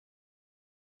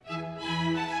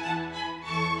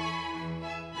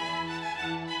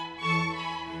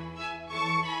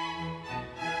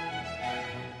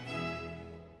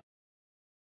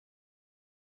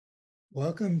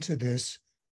Welcome to this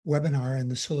webinar in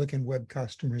the Silicon Web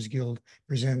Customers Guild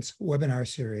presents webinar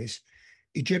series,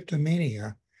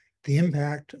 Egyptomania, the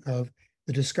impact of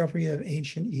the discovery of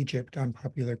ancient Egypt on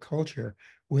popular culture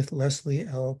with Leslie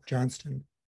L. Johnston.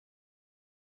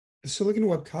 The Silicon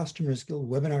Web Customers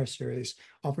Guild webinar series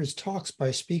offers talks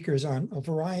by speakers on a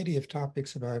variety of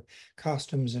topics about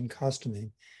costumes and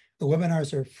costuming. The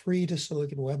webinars are free to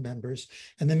Silicon Web members,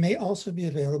 and they may also be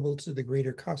available to the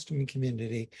greater costuming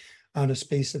community on a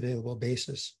space available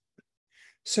basis.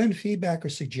 Send feedback or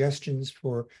suggestions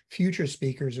for future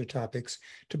speakers or topics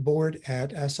to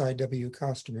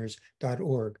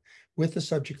board@siwcustomers.org with the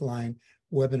subject line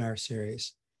webinar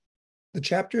series. The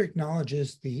chapter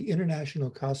acknowledges the International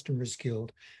Costumers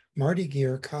Guild Mardi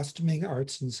Gear Costuming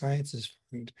Arts and Sciences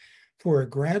Fund for a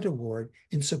grant award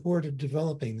in support of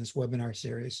developing this webinar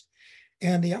series,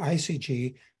 and the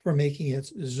ICG for making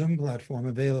its Zoom platform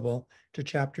available to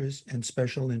chapters and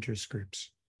special interest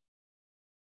groups.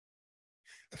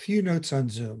 A few notes on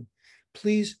Zoom.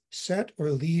 Please set or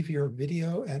leave your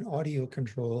video and audio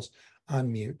controls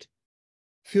on mute.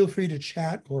 Feel free to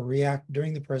chat or react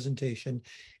during the presentation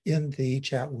in the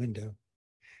chat window.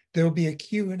 There will be a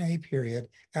Q&A period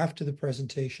after the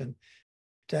presentation.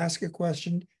 To ask a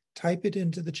question, type it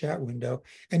into the chat window,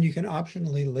 and you can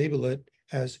optionally label it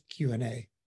as Q&A.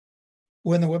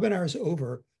 When the webinar is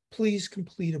over, please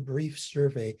complete a brief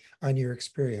survey on your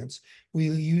experience.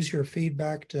 We'll use your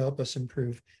feedback to help us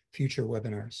improve future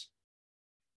webinars.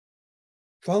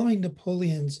 Following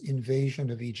Napoleon's invasion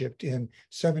of Egypt in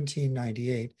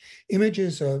 1798,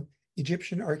 images of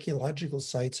Egyptian archaeological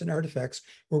sites and artifacts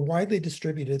were widely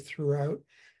distributed throughout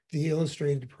the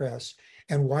illustrated press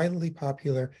and widely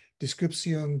popular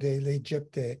Description de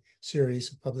l'Egypte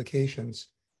series of publications.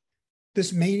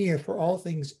 This mania for all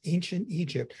things ancient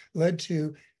Egypt led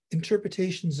to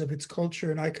interpretations of its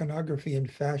culture and iconography in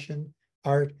fashion,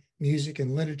 art, music,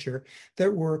 and literature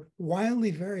that were wildly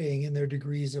varying in their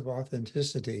degrees of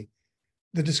authenticity.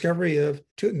 The discovery of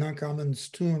Tutankhamun's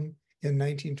tomb in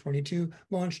 1922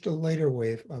 launched a later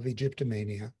wave of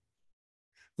Egyptomania.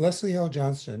 Leslie L.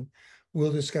 Johnston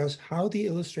will discuss how the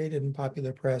illustrated and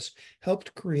popular press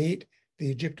helped create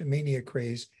the Egyptomania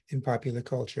craze in popular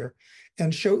culture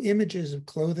and show images of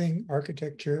clothing,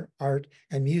 architecture, art,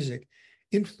 and music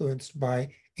influenced by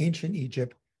ancient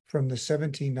Egypt from the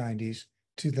 1790s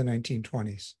to the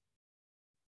 1920s.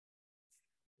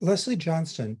 Leslie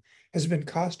Johnston has been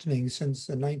costuming since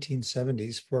the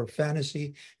 1970s for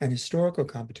fantasy and historical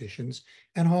competitions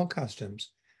and hall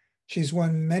costumes. She's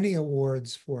won many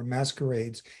awards for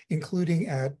masquerades, including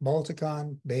at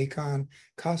Balticon, BayCon,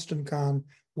 CostumeCon,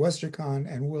 Westercon,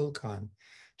 and Worldcon.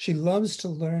 She loves to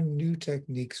learn new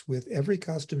techniques with every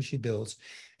costume she builds,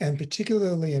 and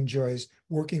particularly enjoys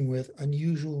working with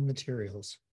unusual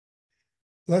materials.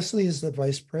 Leslie is the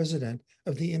Vice President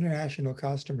of the International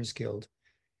Costumers Guild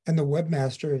and the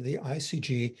webmaster of the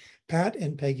ICG Pat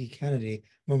and Peggy Kennedy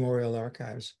Memorial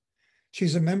Archives.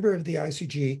 She's a member of the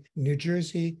ICG New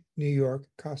Jersey, New York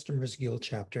Costumers Guild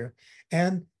chapter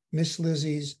and Miss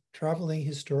Lizzie's Traveling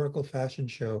Historical Fashion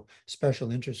Show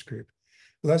Special Interest Group.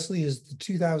 Leslie is the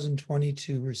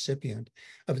 2022 recipient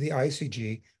of the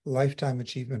ICG Lifetime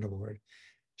Achievement Award.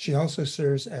 She also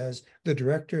serves as the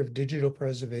Director of Digital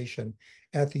Preservation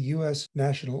at the U.S.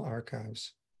 National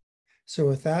Archives. So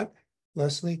with that,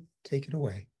 Leslie, take it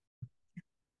away.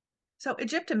 So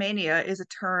Egyptomania is a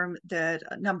term that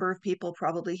a number of people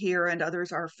probably hear and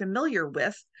others are familiar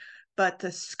with, but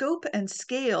the scope and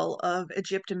scale of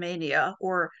Egyptomania,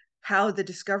 or how the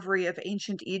discovery of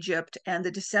ancient Egypt and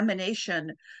the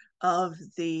dissemination of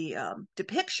the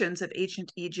depictions of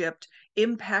ancient Egypt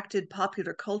impacted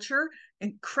popular culture,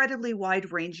 incredibly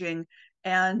wide-ranging,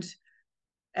 and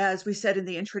as we said in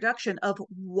the introduction, of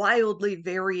wildly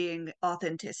varying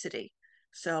authenticity.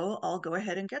 So I'll go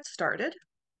ahead and get started.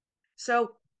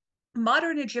 So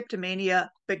modern Egyptomania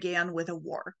began with a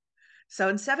war. So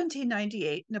in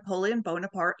 1798, Napoleon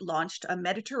Bonaparte launched a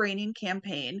Mediterranean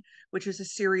campaign, which was a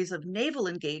series of naval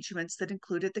engagements that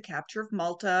included the capture of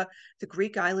Malta, the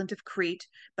Greek island of Crete,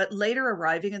 but later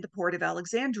arriving in the port of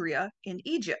Alexandria in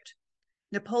Egypt.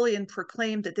 Napoleon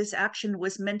proclaimed that this action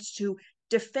was meant to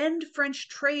defend French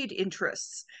trade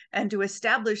interests and to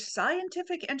establish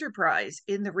scientific enterprise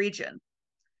in the region.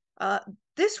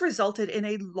 This resulted in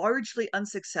a largely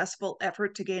unsuccessful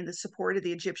effort to gain the support of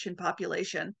the Egyptian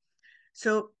population.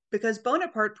 So, because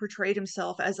Bonaparte portrayed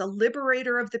himself as a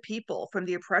liberator of the people from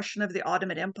the oppression of the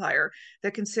Ottoman Empire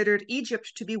that considered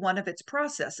Egypt to be one of its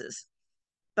processes.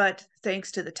 But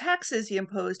thanks to the taxes he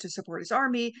imposed to support his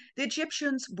army, the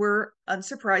Egyptians were,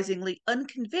 unsurprisingly,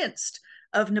 unconvinced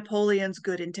of Napoleon's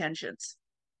good intentions.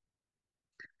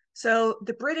 So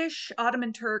the British,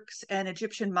 Ottoman Turks, and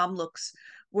Egyptian Mamluks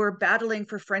were battling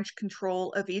for French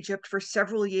control of Egypt for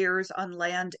several years on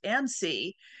land and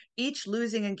sea, each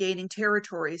losing and gaining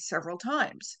territories several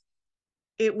times.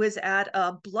 It was at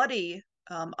a bloody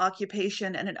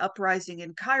occupation and an uprising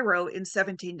in Cairo in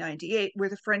 1798 where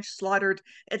the French slaughtered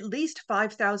at least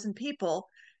 5,000 people,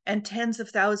 and tens of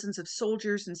thousands of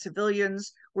soldiers and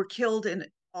civilians were killed in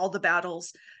all the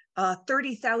battles.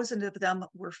 30,000 of them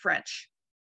were French.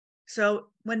 So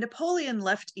when Napoleon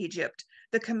left Egypt,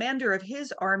 the commander of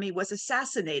his army was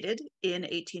assassinated in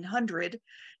 1800,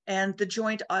 and the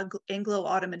joint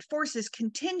Anglo-Ottoman forces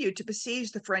continued to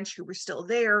besiege the French who were still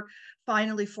there,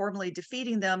 finally formally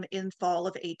defeating them in fall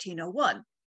of 1801.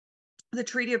 The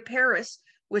Treaty of Paris,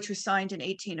 which was signed in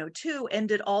 1802,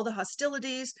 ended all the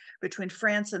hostilities between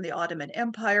France and the Ottoman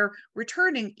Empire,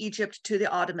 returning Egypt to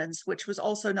the Ottomans, which was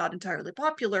also not entirely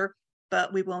popular,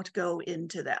 but we won't go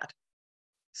into that.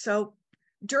 So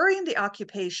during the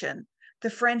occupation, the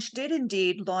French did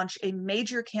indeed launch a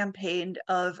major campaign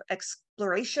of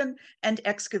exploration and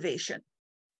excavation.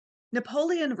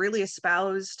 Napoleon really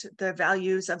espoused the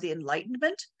values of the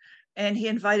Enlightenment, and he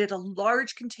invited a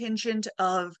large contingent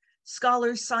of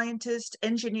scholars, scientists,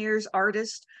 engineers,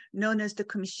 artists, known as the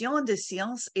Commission des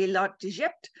Sciences et l'Art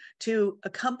d'Égypte, to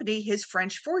accompany his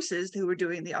French forces who were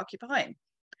doing the occupying.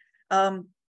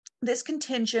 This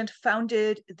contingent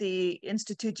founded the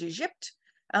Institut d'Egypte,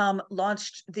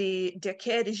 launched the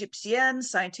Decade Égyptienne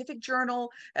scientific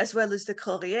journal, as well as the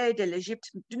Courrier de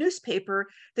l'Égypte newspaper.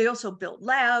 They also built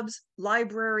labs,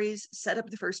 libraries, set up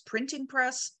the first printing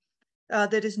press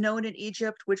that is known in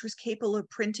Egypt, which was capable of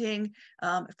printing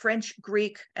French,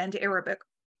 Greek, and Arabic.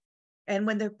 And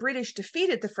when the British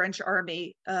defeated the French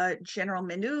army, General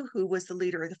Menou, who was the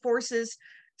leader of the forces,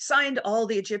 signed all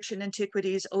the Egyptian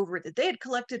antiquities over that they had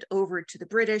collected over to the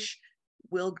British.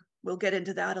 We'll get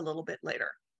into that a little bit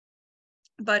later.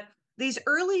 But these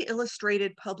early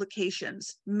illustrated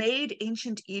publications made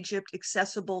ancient Egypt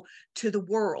accessible to the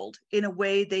world in a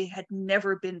way they had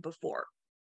never been before.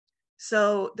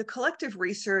 So the collective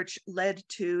research led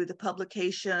to the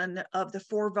publication of the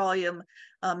 4-volume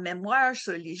Mémoire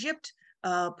sur l'Égypte,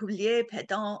 publié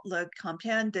pendant la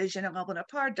campagne de Général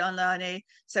Bonaparte dans l'année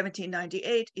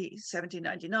 1798 et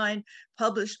 1799,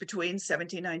 published between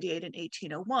 1798 and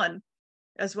 1801,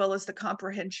 as well as the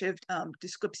comprehensive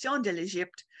Description de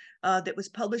l'Égypte that was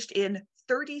published in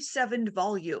 37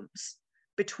 volumes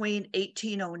between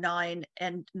 1809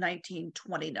 and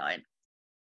 1929.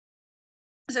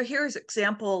 So here's an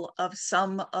example of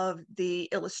some of the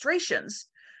illustrations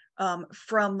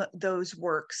from those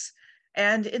works.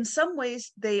 And in some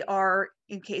ways, they are,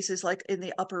 in cases like in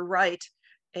the upper right,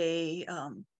 a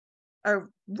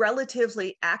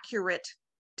relatively accurate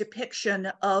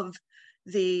depiction of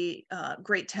the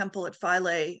Great Temple at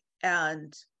Philae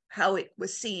and how it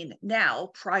was seen now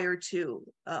prior to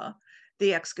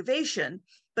the excavation.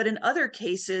 But in other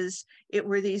cases, it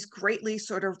were these greatly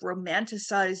sort of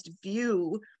romanticized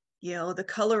view, the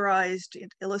colorized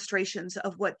illustrations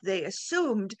of what they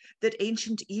assumed that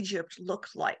ancient Egypt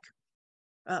looked like.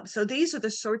 So these are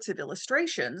the sorts of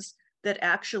illustrations that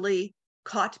actually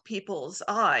caught people's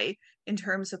eye in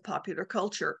terms of popular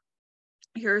culture.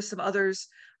 Here are some others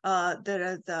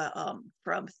that are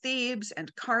from Thebes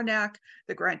and Karnak,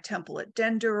 the Grand Temple at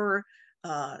Dendur,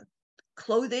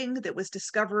 clothing that was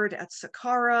discovered at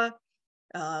Saqqara,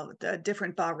 the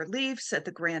different bas-reliefs at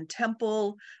the Grand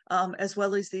Temple, as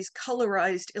well as these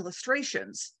colorized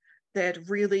illustrations that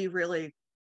really, really,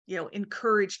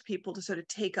 encouraged people to sort of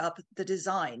take up the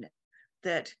design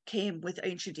that came with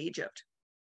ancient Egypt.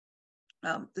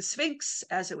 The Sphinx,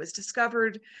 as it was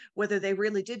discovered, whether they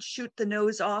really did shoot the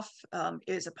nose off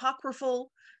is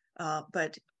apocryphal,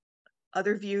 but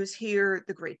other views here,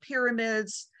 the Great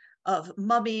Pyramids, of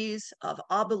mummies, of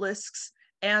obelisks,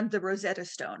 and the Rosetta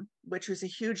Stone, which was a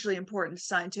hugely important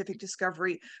scientific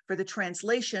discovery for the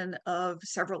translation of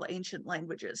several ancient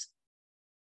languages.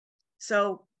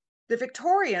 So the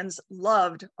Victorians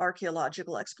loved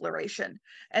archaeological exploration.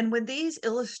 And when these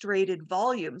illustrated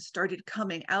volumes started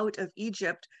coming out of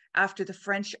Egypt after the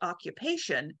French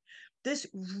occupation, this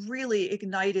really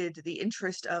ignited the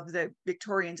interest of the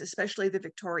Victorians, especially the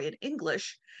Victorian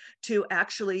English, to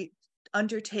actually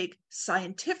undertake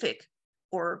scientific,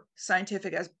 or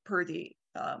scientific as per the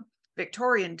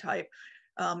Victorian type.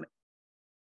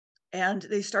 And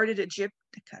they started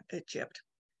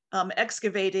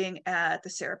excavating at the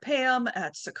Serapeum,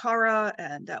 at Saqqara,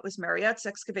 and that was Mariette's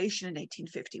excavation in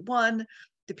 1851.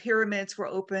 The pyramids were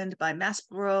opened by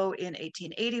Maspero in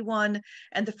 1881,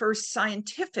 and the first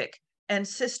scientific and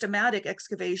systematic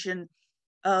excavation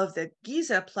of the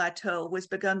Giza Plateau was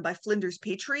begun by Flinders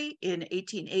Petrie in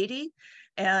 1880.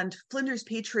 And Flinders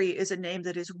Petrie is a name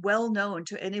that is well known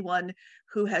to anyone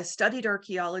who has studied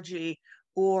archaeology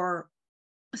or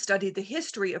studied the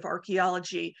history of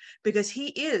archaeology, because he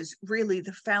is really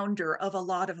the founder of a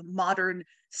lot of modern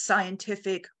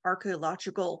scientific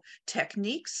archaeological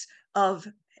techniques of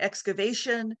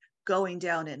excavation, going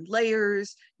down in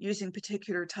layers, using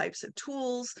particular types of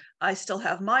tools. I still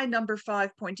have my number 5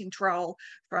 pointing trowel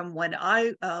from when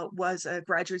I was a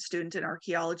graduate student in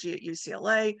archaeology at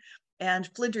UCLA, and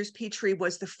Flinders Petrie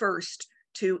was the first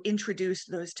to introduce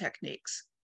those techniques.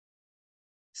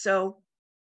 So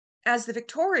as the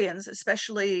Victorians,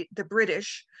 especially the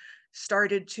British,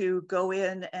 started to go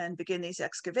in and begin these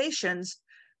excavations,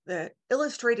 the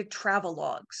illustrated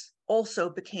travelogues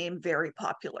also became very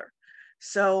popular.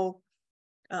 So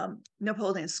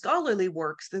Napoleon's scholarly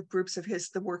works, the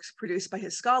works produced by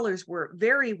his scholars were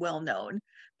very well known,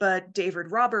 but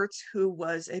David Roberts, who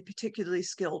was a particularly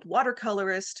skilled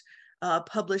watercolorist,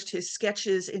 published his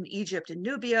sketches in Egypt and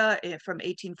Nubia from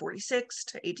 1846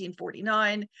 to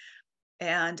 1849.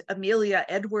 And Amelia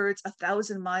Edwards,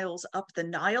 1,000 Miles Up the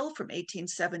Nile from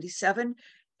 1877,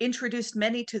 introduced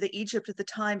many to the Egypt at the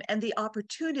time and the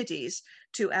opportunities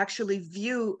to actually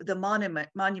view the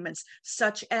monuments,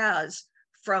 such as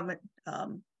from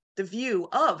the view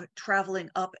of traveling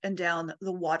up and down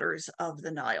the waters of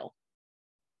the Nile.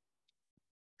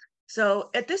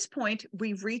 So at this point,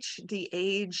 we reach the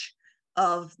age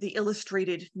of the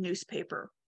illustrated newspaper.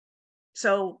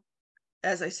 So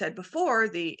as I said before,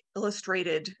 the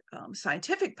illustrated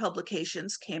scientific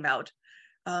publications came out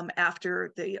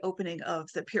after the opening of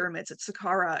the pyramids at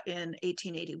Saqqara in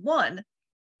 1881.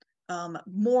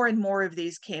 More and more of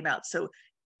these came out. So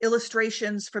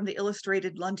illustrations from the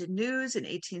Illustrated London News in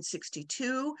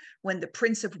 1862, when the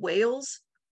Prince of Wales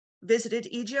visited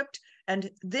Egypt.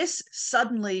 And this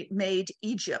suddenly made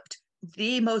Egypt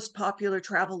the most popular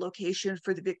travel location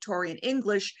for the Victorian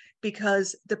English,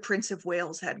 because the Prince of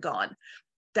Wales had gone.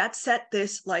 That set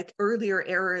this, like earlier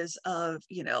eras of,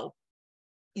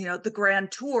 the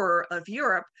grand tour of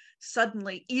Europe.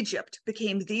 Suddenly Egypt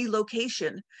became the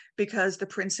location because the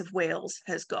Prince of Wales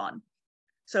has gone.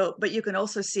 So, but you can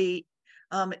also see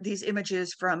these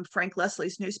images from Frank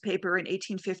Leslie's newspaper in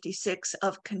 1856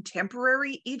 of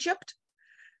contemporary Egypt,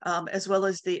 as well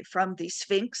as from the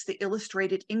Sphinx, the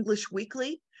Illustrated English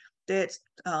Weekly, that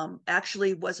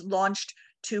actually was launched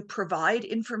to provide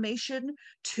information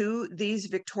to these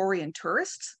Victorian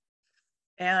tourists.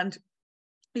 And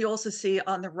you also see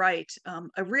on the right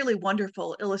a really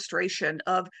wonderful illustration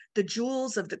of the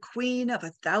jewels of the Queen of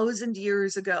 1,000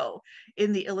 years ago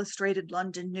in the Illustrated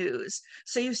London News.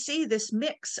 So you see this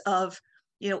mix of,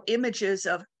 images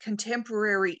of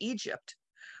contemporary Egypt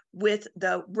with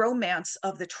the romance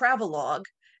of the travelogue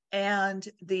and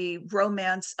the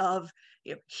romance of,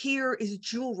 here is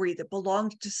jewelry that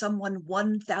belonged to someone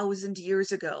 1,000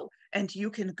 years ago, and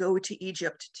you can go to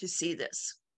Egypt to see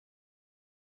this.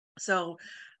 So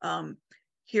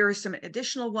here are some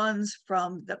additional ones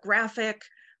from the graphic,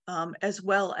 as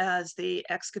well as the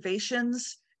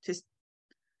excavations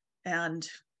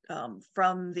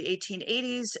from the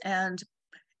 1880s. And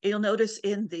you'll notice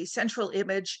in the central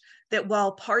image that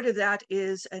while part of that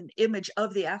is an image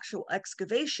of the actual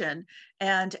excavation,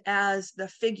 and as the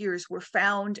figures were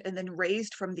found and then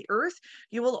raised from the earth,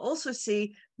 you will also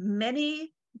see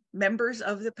many members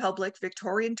of the public,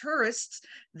 Victorian tourists,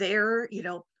 there,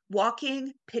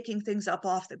 walking, picking things up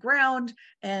off the ground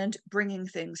and bringing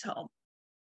things home.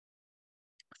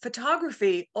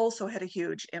 Photography also had a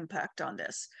huge impact on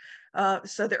this.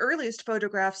 So the earliest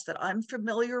photographs that I'm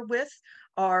familiar with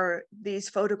are these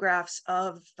photographs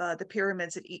of the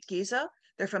pyramids at Giza.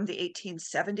 They're from the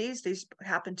 1870s. These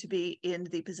happen to be in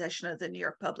the possession of the New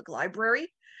York Public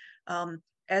Library,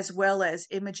 as well as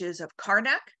images of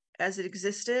Karnak as it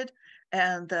existed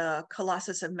and the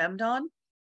Colossus of Memnon.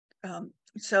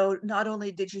 So not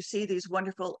only did you see these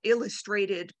wonderful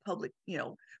illustrated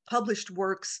published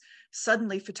works,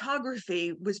 suddenly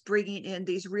photography was bringing in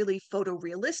these really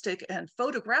photorealistic and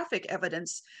photographic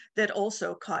evidence that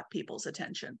also caught people's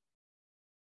attention.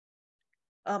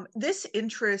 This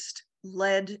interest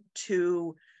led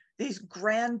to these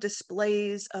grand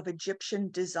displays of Egyptian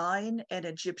design and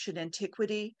Egyptian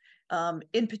antiquity,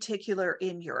 in particular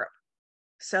in Europe.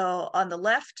 So on the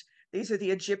left, these are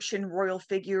the Egyptian royal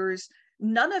figures.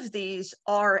 None of these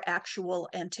are actual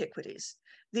antiquities.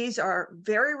 These are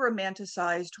very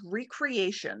romanticized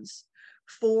recreations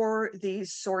for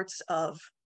these sorts of,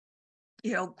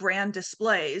 grand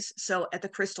displays. So at the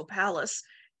Crystal Palace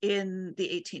in the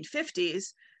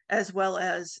 1850s, as well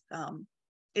as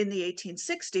in the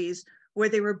 1860s, where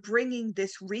they were bringing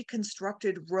this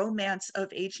reconstructed romance of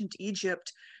ancient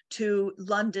Egypt to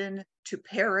London, to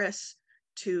Paris,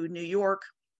 to New York,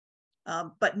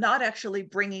 but not actually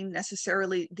bringing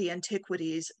necessarily the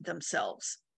antiquities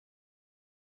themselves.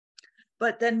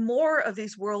 But then more of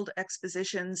these world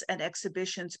expositions and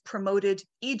exhibitions promoted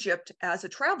Egypt as a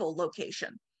travel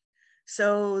location.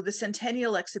 So the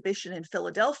Centennial Exhibition in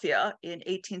Philadelphia in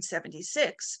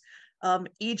 1876,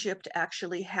 Egypt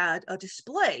actually had a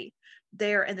display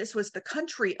there, and this was the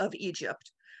country of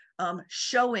Egypt,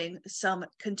 showing some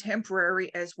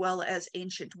contemporary as well as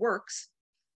ancient works.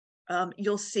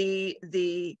 You'll see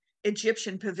the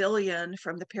Egyptian pavilion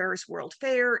from the Paris World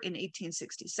Fair in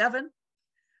 1867.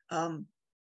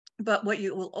 But what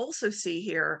you will also see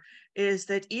here is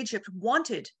that Egypt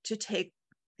wanted to take,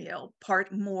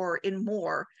 part more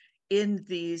in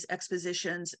these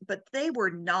expositions, but they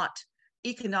were not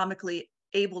economically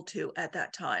able to at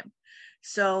that time.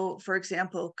 So, for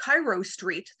example, Cairo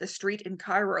Street, the street in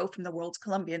Cairo from the World's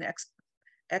Columbian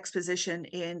Exposition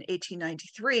in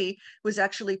 1893, was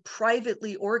actually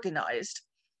privately organized,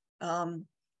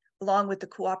 along with the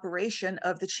cooperation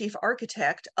of the chief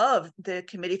architect of the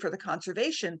Committee for the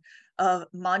Conservation of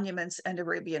Monuments and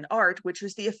Arabian Art, which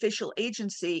was the official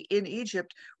agency in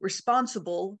Egypt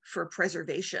responsible for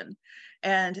preservation.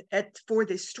 And for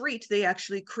this street, they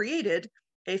actually created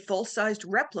a full-sized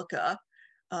replica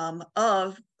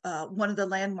of one of the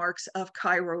landmarks of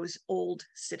Cairo's old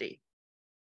city.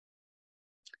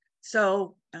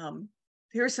 So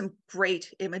here's some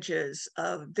great images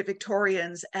of the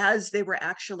Victorians as they were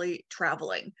actually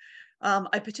traveling.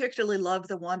 I particularly love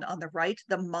the one on the right,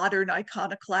 the modern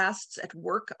iconoclasts at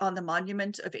work on the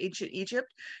monument of ancient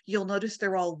Egypt. You'll notice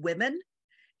they're all women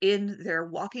in their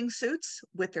walking suits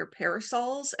with their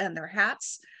parasols and their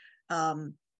hats.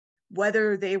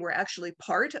 Whether they were actually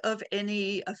part of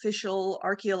any official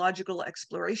archaeological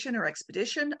exploration or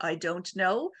expedition, I don't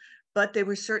know, but they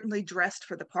were certainly dressed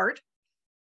for the part.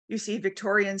 You see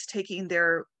Victorians taking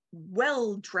their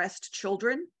well-dressed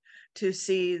children to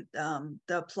see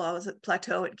the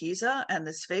plateau at Giza and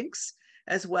the Sphinx,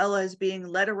 as well as being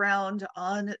led around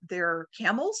on their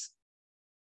camels.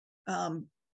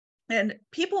 And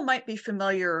people might be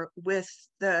familiar with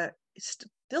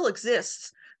still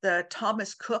exists, the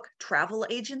Thomas Cook Travel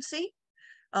Agency.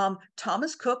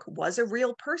 Thomas Cook was a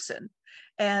real person,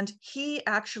 and he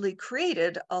actually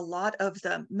created a lot of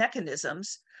the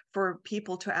mechanisms for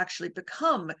people to actually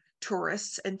become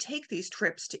tourists and take these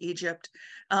trips to Egypt,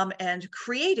 and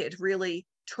created really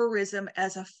tourism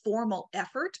as a formal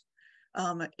effort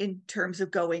in terms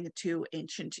of going to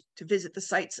visit the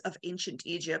sites of ancient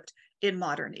Egypt in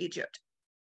modern Egypt.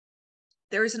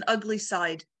 There is an ugly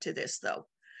side to this, though.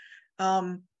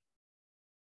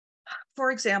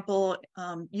 For example,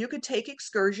 you could take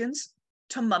excursions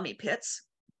to mummy pits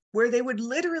where they would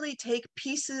literally take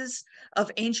pieces of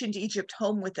ancient Egypt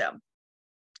home with them.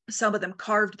 Some of them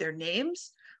carved their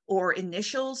names or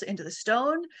initials into the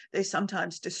stone. They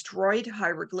sometimes destroyed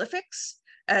hieroglyphics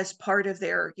as part of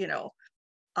their,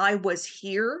 I was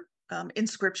here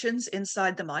inscriptions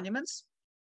inside the monuments.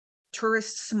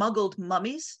 Tourists smuggled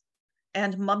mummies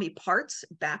and mummy parts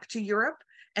back to Europe,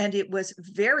 and it was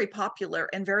very popular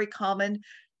and very common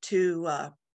to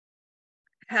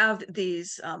have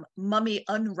these mummy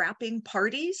unwrapping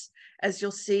parties, as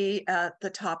you'll see at the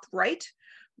top right,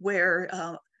 where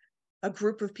a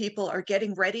group of people are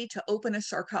getting ready to open a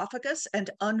sarcophagus and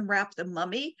unwrap the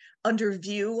mummy under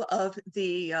view of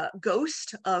the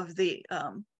ghost of the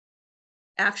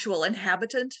actual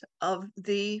inhabitant of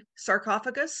the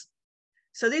sarcophagus.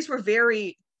 So these were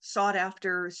very sought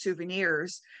after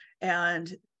souvenirs.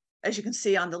 And as you can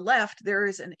see on the left, there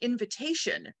is an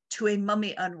invitation to a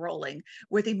mummy unrolling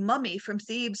where the mummy from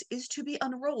Thebes is to be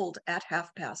unrolled at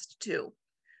 2:30.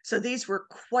 So these were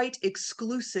quite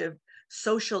exclusive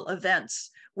social events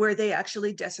where they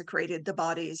actually desecrated the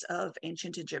bodies of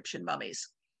ancient Egyptian mummies.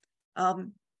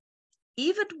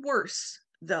 Even worse,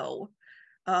 though,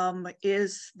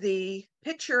 is the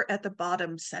picture at the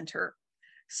bottom center.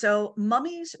 So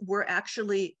mummies were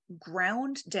actually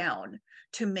ground down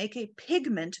to make a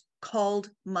pigment called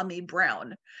mummy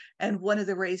brown. And one of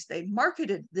the ways they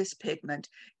marketed this pigment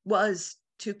was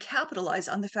to capitalize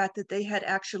on the fact that they had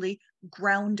actually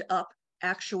ground up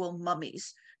actual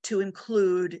mummies to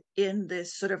include in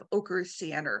this sort of ochre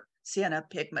sienna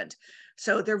pigment.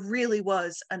 So there really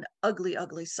was an ugly,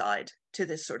 ugly side to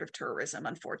this sort of tourism,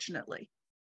 unfortunately.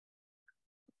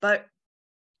 But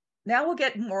now we'll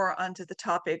get more onto the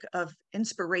topic of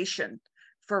inspiration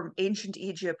from ancient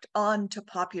Egypt onto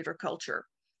popular culture.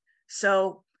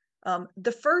 So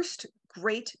the first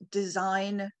great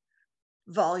design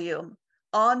volume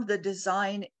on the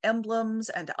design emblems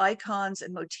and icons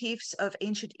and motifs of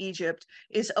ancient Egypt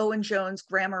is Owen Jones'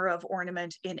 Grammar of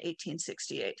Ornament in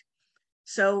 1868.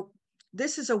 So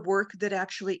this is a work that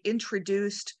actually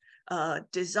introduced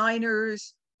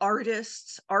designers,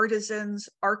 artists, artisans,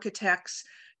 architects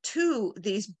to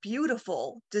these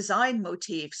beautiful design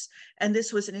motifs. And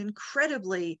this was an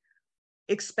incredibly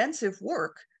expensive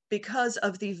work because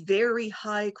of the very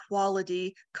high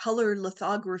quality color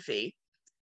lithography,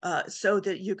 so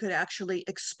that you could actually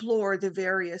explore the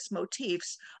various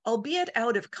motifs, albeit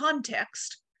out of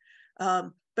context.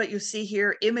 But you see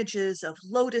here images of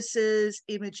lotuses,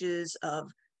 images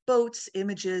of boats,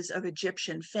 images of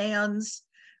Egyptian fans,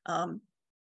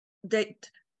 that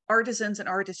artisans and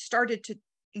artists started to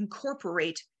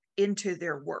incorporate into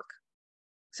their work.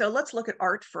 So let's look at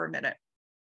art for a minute.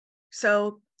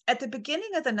 So at the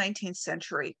beginning of the 19th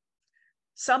century,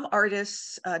 some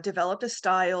artists developed a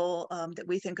style that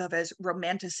we think of as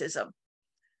Romanticism.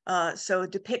 So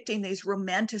depicting these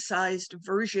romanticized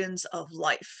versions of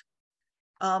life.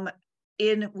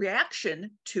 In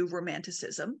reaction to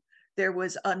Romanticism, there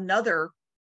was another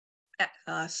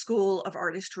school of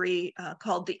artistry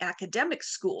called the academic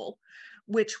school,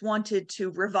 which wanted to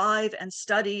revive and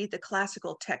study the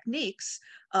classical techniques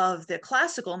of the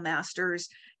classical masters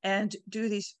and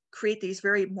create these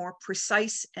very more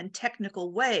precise and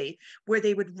technical way where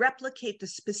they would replicate the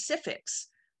specifics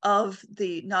of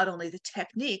not only the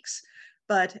techniques,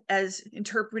 but as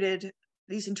interpreted,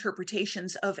 these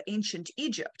interpretations of ancient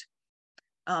Egypt.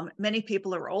 Many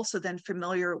people are also then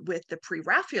familiar with the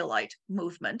pre-Raphaelite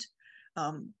movement,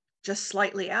 just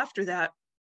slightly after that,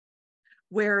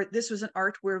 where this was an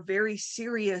art where very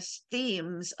serious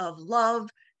themes of love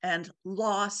and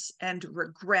loss and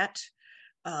regret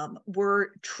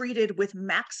were treated with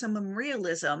maximum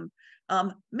realism,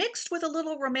 mixed with a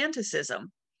little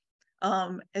romanticism,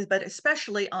 but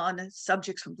especially on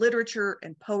subjects from literature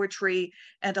and poetry,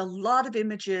 and a lot of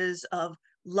images of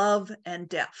love and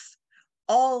death.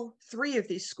 All three of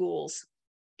these schools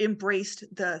embraced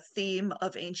the theme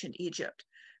of ancient Egypt.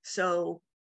 So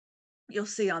you'll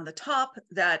see on the top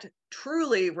that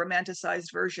truly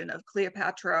romanticized version of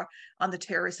Cleopatra on the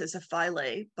Terraces of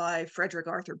Philae by Frederick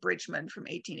Arthur Bridgman from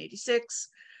 1886,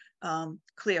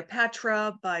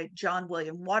 Cleopatra by John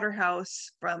William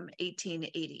Waterhouse from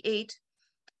 1888,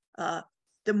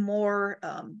 the more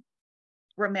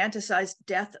romanticized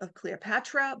Death of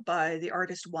Cleopatra by the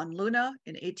artist Juan Luna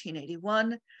in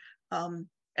 1881,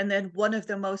 and then one of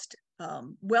the most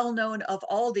well-known of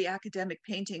all the academic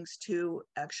paintings to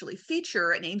actually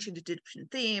feature an ancient Egyptian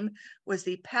theme was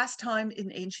the Pastime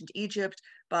in Ancient Egypt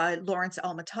by Lawrence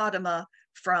Alma-Tadema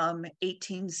from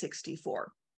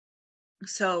 1864.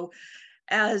 So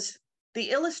as the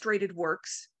illustrated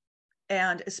works,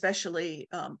 and especially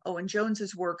Owen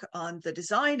Jones's work on the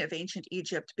design of ancient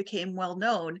Egypt became well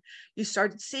known, you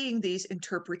started seeing these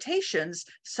interpretations,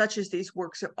 such as these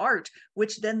works of art,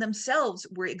 which then themselves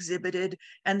were exhibited,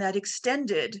 and that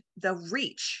extended the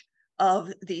reach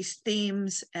of these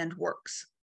themes and works.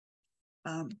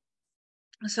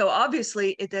 So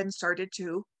obviously, it then started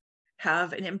to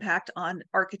have an impact on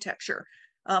architecture.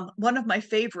 One of my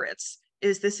favorites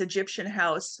is this Egyptian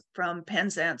house from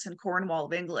Penzance in Cornwall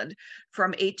of England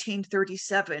from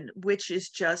 1837, which is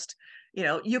just,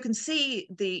 you can see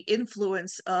the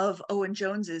influence of Owen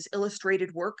Jones's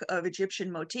illustrated work of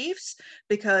Egyptian motifs,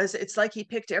 because it's like he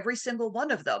picked every single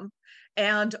one of them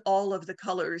and all of the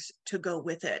colors to go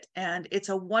with it. And it's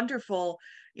a wonderful,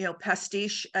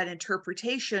 pastiche and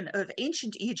interpretation of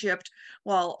ancient Egypt,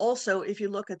 while also, if you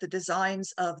look at the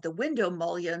designs of the window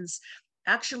mullions,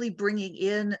 actually bringing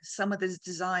in some of this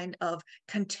design of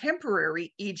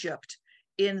contemporary Egypt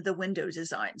in the window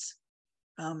designs.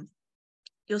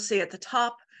 You'll see at the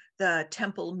top, the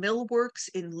Temple Mill Works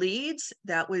in Leeds.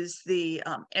 That was the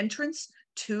entrance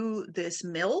to this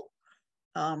mill.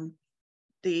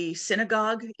 The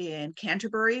synagogue in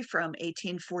Canterbury from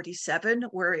 1847,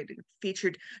 where it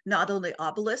featured not only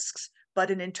obelisks, but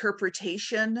an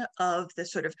interpretation of the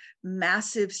sort of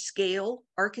massive scale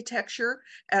architecture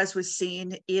as was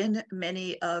seen in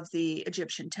many of the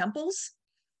Egyptian temples.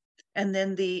 And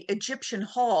then the Egyptian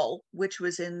Hall, which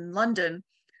was in London,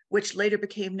 which later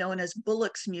became known as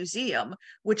Bullock's Museum,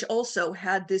 which also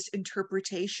had this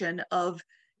interpretation of,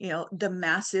 the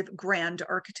massive grand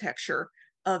architecture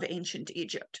of ancient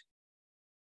Egypt.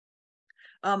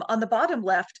 On the bottom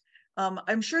left,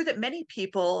 I'm sure that many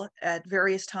people at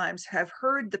various times have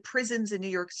heard the prisons in New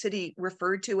York City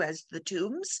referred to as the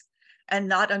tombs and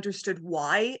not understood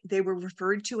why they were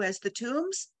referred to as the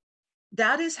tombs.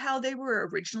 That is how they were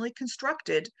originally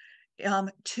constructed,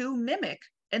 to mimic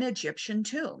an Egyptian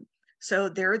tomb. So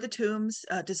there are the tombs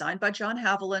designed by John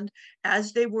Haviland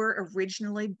as they were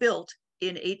originally built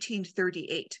in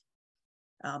 1838.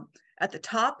 At the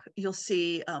top, you'll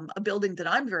see a building that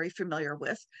I'm very familiar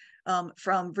with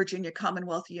from Virginia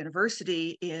Commonwealth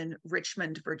University in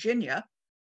Richmond, Virginia.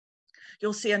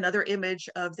 You'll see another image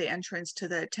of the entrance to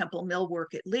the Temple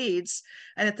Millwork at Leeds.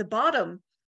 And at the bottom,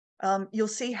 you'll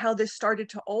see how this started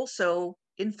to also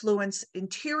influence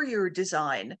interior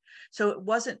design. So it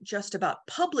wasn't just about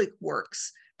public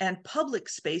works and public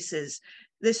spaces.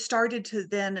 This started to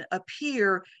then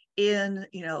appear in,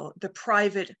 the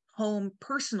private home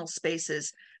personal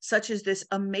spaces, such as this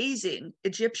amazing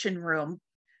Egyptian room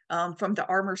from the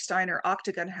Armour Steiner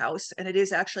Octagon House. And it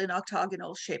is actually an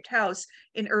octagonal shaped house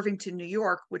in Irvington, New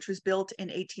York, which was built in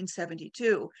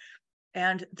 1872.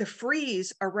 And the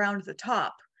frieze around the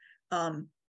top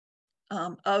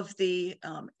of the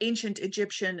ancient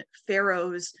Egyptian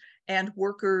pharaohs and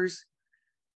workers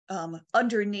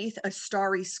underneath a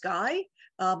starry sky.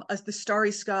 As the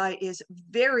starry sky is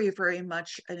very, very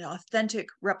much an authentic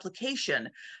replication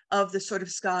of the sort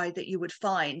of sky that you would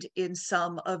find in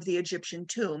some of the Egyptian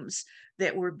tombs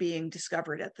that were being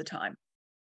discovered at the time.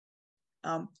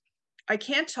 I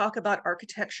can't talk about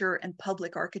architecture and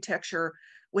public architecture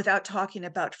without talking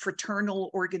about fraternal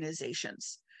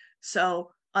organizations. So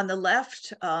on the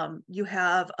left, you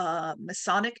have a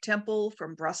Masonic temple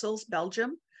from Brussels,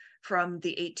 Belgium, from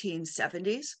the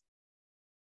 1870s.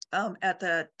 At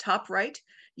the top right,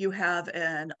 you have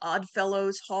an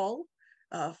Oddfellows Hall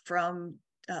from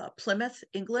Plymouth,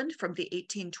 England, from the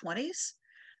 1820s.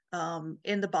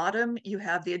 In the bottom, you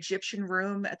have the Egyptian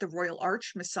Room at the Royal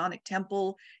Arch Masonic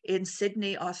Temple in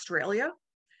Sydney, Australia.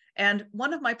 And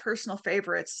one of my personal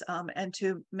favorites, and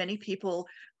to many people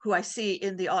who I see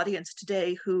in the audience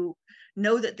today who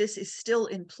know that this is still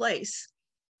in place,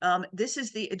 this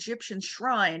is the Egyptian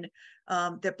shrine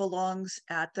that belongs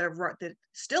that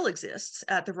still exists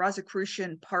at the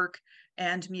Rosicrucian Park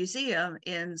and Museum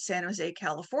in San Jose,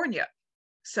 California.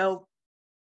 So,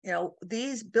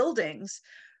 these buildings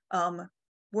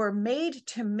were made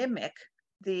to mimic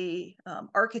the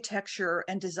architecture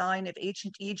and design of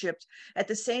ancient Egypt at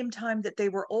the same time that they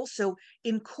were also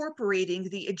incorporating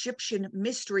the Egyptian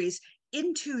mysteries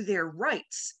into their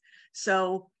rites.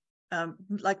 So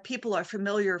like people are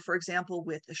familiar, for example,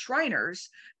 with the Shriners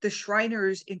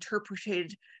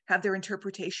have their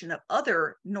interpretation of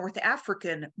other North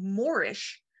African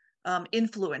Moorish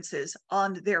influences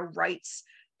on their rites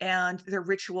and their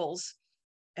rituals.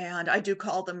 And I do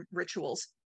call them rituals.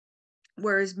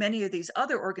 Whereas many of these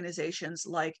other organizations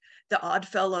like the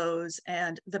Oddfellows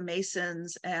and the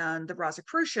Masons and the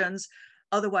Rosicrucians,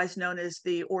 otherwise known as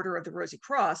the Order of the Rosy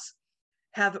Cross,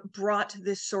 have brought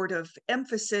this sort of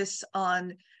emphasis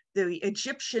on the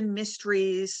Egyptian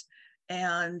mysteries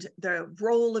and the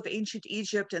role of ancient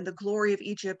Egypt and the glory of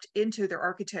Egypt into their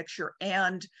architecture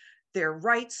and their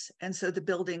rites. And so the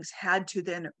buildings had to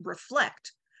then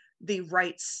reflect the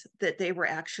rites that they were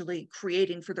actually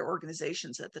creating for their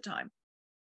organizations at the time.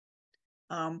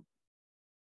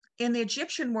 In the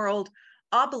Egyptian world,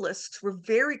 obelisks were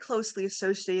very closely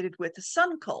associated with the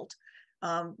sun cult,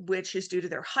 which is due to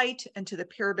their height and to the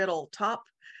pyramidal top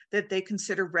that they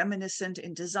consider reminiscent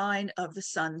in design of the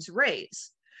sun's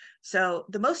rays. So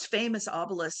the most famous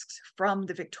obelisks from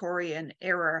the Victorian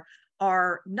era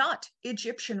are not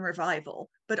Egyptian revival,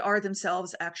 but are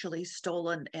themselves actually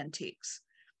stolen antiques.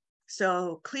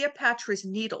 So Cleopatra's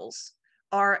Needles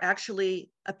are actually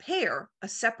a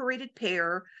separated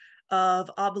pair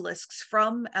of obelisks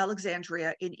from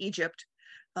Alexandria in Egypt.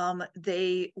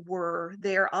 They were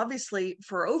there obviously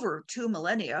for over 2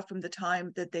 millennia from the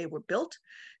time that they were built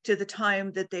to the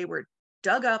time that they were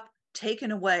dug up,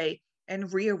 taken away,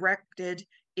 and re-erected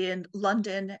in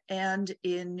London and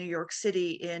in New York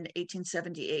City in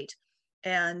 1878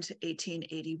 and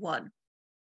 1881.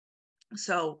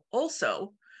 So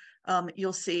also,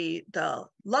 you'll see the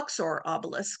Luxor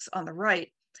obelisks on the right,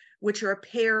 which are a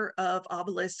pair of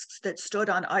obelisks that stood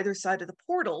on either side of the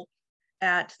portal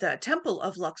at the Temple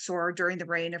of Luxor during the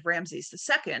reign of Ramses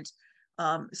II.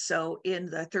 So in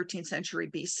the 13th century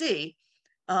BC,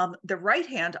 the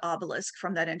right-hand obelisk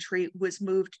from that entry was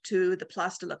moved to the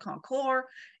Place de la Concorde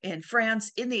in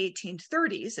France in the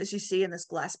 1830s, as you see in this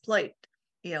glass plate,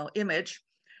 image,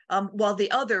 while the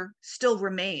other still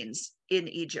remains in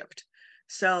Egypt.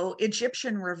 So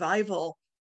Egyptian revival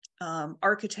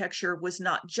architecture was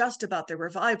not just about the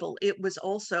revival, it was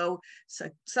also,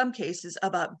 some cases,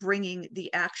 about bringing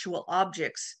the actual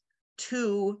objects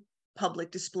to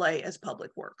public display as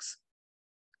public works.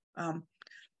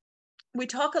 We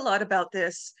talk a lot about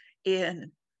this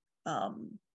in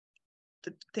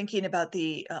thinking about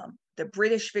the the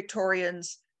British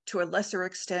Victorians, to a lesser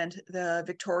extent, the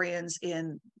Victorians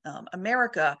in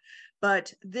America,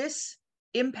 but this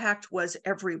impact was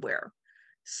everywhere.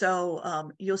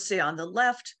 So you'll see on the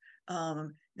left,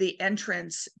 the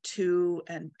entrance to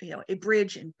a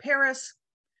bridge in Paris.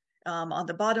 On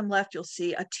the bottom left, you'll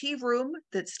see a tea room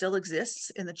that still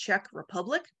exists in the Czech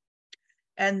Republic.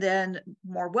 And then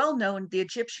more well-known, the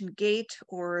Egyptian gate,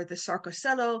 or the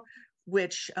Sarcosello,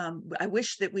 which I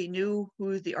wish that we knew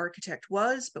who the architect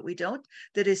was, but we don't,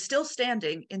 that is still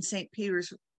standing in St.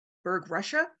 Petersburg,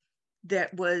 Russia,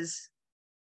 that was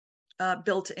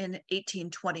built in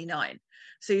 1829.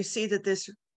 So you see that this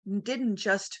didn't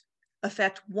just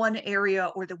affect one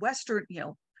area or the Western,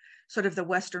 sort of the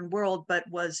Western world, but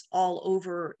was all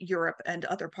over Europe and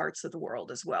other parts of the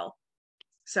world as well.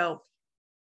 So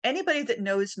anybody that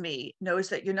knows me knows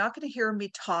that you're not going to hear me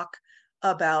talk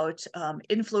about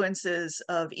influences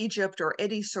of Egypt or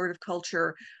any sort of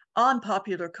culture on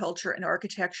popular culture and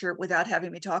architecture without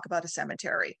having me talk about a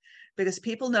cemetery, because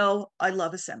people know I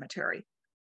love a cemetery.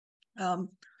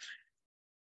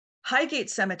 Highgate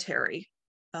Cemetery,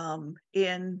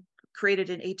 created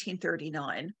in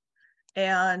 1839,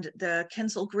 and the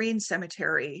Kensal Green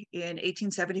Cemetery in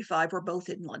 1875 were both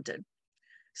in London.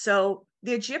 So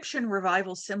the Egyptian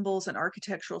revival symbols and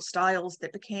architectural styles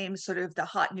that became sort of the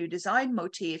hot new design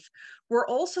motif were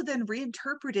also then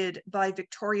reinterpreted by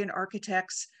Victorian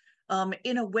architects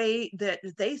in a way that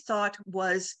they thought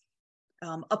was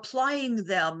applying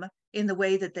them in the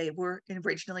way that they were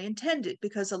originally intended,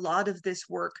 because a lot of this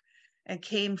work and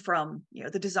came from,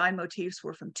 the design motifs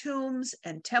were from tombs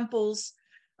and temples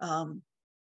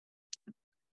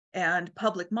and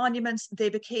public monuments. They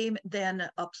became then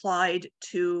applied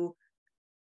to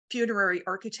funerary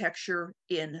architecture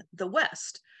in the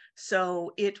West.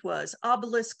 So it was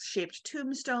obelisk-shaped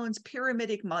tombstones,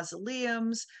 pyramidic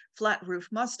mausoleums, flat roof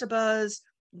mastabas,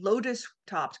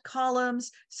 lotus-topped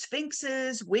columns,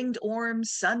 sphinxes, winged orms,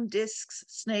 sun discs,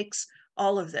 snakes,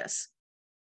 all of this.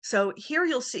 So here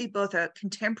you'll see both a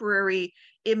contemporary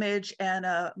image and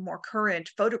a more current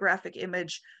photographic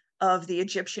image of the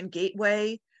Egyptian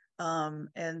gateway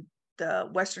and the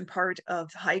western part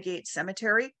of Highgate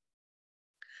Cemetery.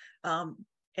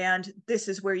 And this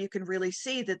is where you can really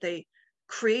see that they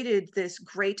created this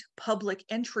great public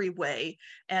entryway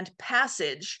and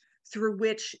passage through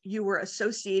which you were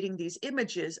associating these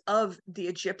images of the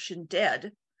Egyptian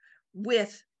dead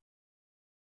with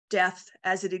death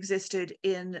as it existed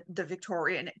in the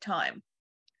Victorian time.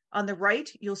 On the right,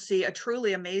 you'll see a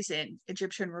truly amazing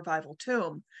Egyptian revival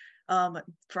tomb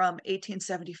from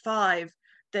 1875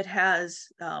 that has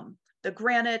the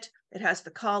granite, it has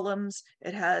the columns,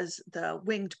 it has the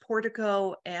winged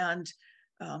portico, and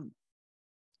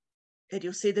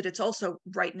you'll see that it's also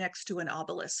right next to an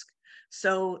obelisk.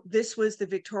 So this was the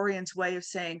Victorians' way of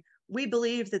saying, we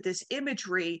believe that this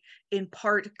imagery in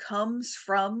part comes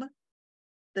from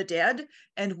the dead,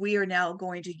 and we are now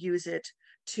going to use it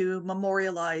to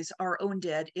memorialize our own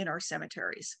dead in our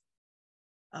cemeteries.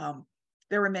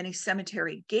 There were many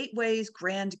cemetery gateways,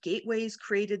 grand gateways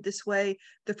created this way.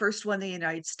 The first one in the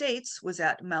United States was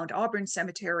at Mount Auburn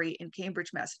Cemetery in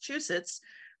Cambridge, Massachusetts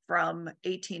from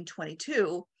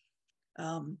 1822.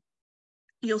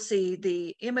 You'll see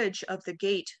the image of the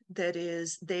gate that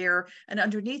is there, and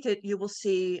underneath it, you will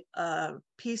see a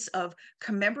piece of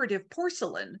commemorative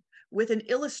porcelain with an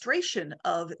illustration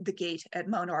of the gate at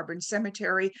Mount Auburn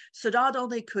Cemetery. So not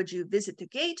only could you visit the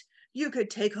gate, you could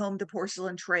take home the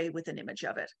porcelain tray with an image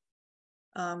of it.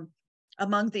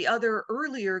 Among the other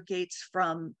earlier gates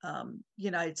from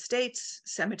United States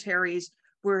cemeteries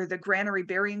were the Granary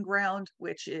Burying Ground,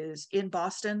 which is in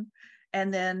Boston,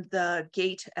 and then the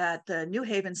gate at the New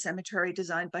Haven Cemetery,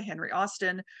 designed by Henry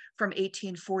Austin from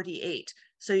 1848.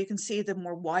 So you can see the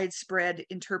more widespread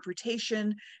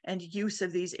interpretation and use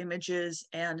of these images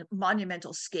and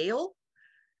monumental scale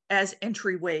as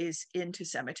entryways into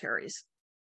cemeteries.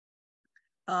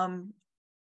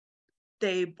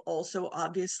 They also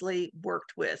obviously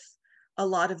worked with a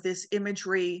lot of this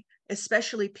imagery,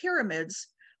 especially pyramids,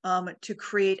 to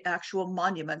create actual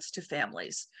monuments to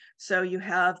families. So you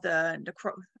have the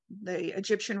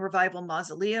Egyptian Revival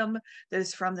Mausoleum that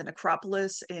is from the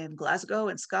necropolis in Glasgow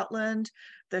in Scotland,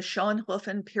 the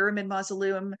Schönhofen Pyramid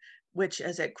Mausoleum, which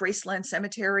is at Graceland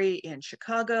Cemetery in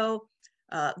Chicago,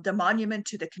 the monument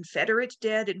to the Confederate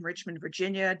dead in Richmond,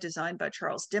 Virginia, designed by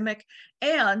Charles Dimmock,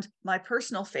 and my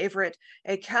personal favorite,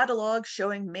 a catalog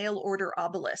showing mail order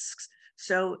obelisks.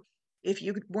 So if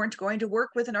you weren't going to work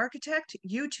with an architect,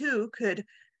 you too could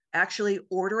actually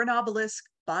order an obelisk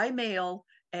by mail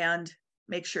and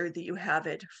make sure that you have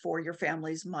it for your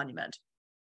family's monument.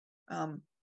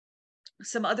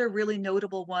 Some other really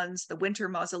notable ones, the Winter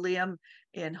Mausoleum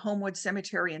in Homewood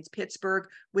Cemetery in Pittsburgh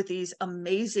with these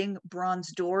amazing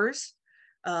bronze doors.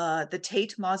 The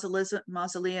Tate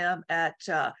Mausoleum at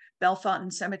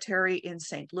Bellefontaine Cemetery in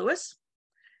St. Louis,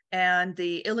 and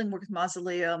the Illingworth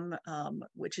Mausoleum,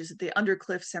 which is at the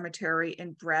Undercliff Cemetery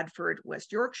in Bradford,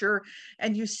 West Yorkshire.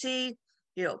 And you see,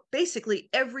 basically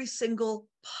every single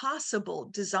possible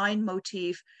design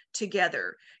motif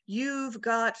together. You've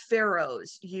got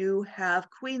pharaohs, you have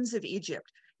queens of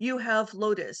Egypt, you have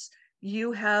lotus,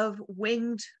 you have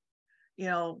winged,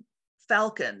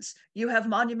 falcons, you have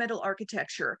monumental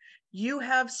architecture, you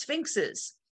have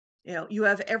sphinxes, you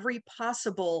have every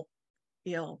possible,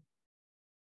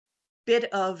 bit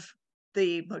of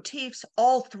the motifs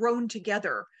all thrown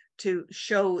together to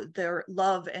show their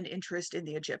love and interest in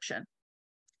the Egyptian.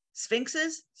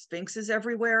 Sphinxes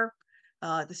everywhere.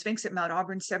 The Sphinx at Mount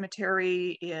Auburn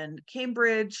Cemetery in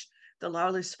Cambridge, the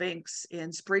Lawler Sphinx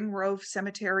in Spring Grove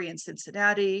Cemetery in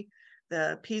Cincinnati,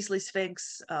 the Peasley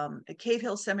Sphinx at Cave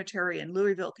Hill Cemetery in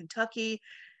Louisville, Kentucky.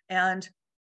 And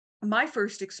my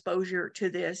first exposure to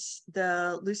this,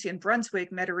 the Lucien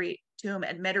Brunswick Metairie tomb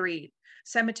at Metairie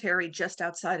Cemetery just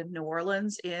outside of New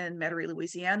Orleans in Metairie,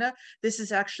 Louisiana. This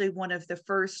is actually one of the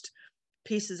first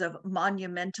pieces of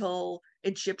monumental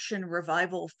Egyptian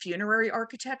revival funerary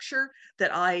architecture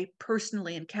that I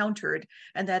personally encountered,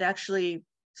 and that actually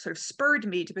sort of spurred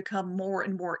me to become more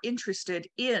and more interested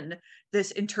in this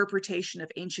interpretation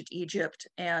of ancient Egypt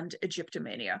and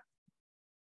Egyptomania.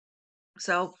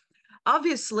 So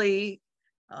obviously,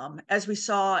 as we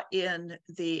saw in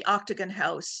the Octagon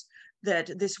House,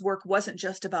 that this work wasn't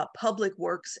just about public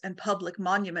works and public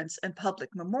monuments and public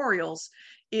memorials.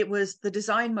 It was the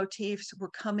design motifs were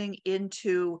coming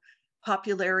into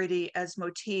popularity as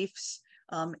motifs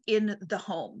in the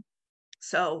home.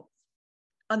 So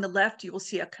on the left, you will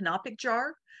see a canopic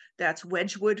jar. That's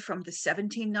Wedgwood from the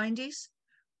 1790s.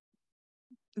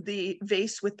 The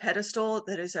vase with pedestal,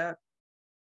 that is a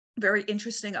very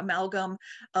interesting amalgam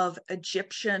of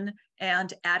Egyptian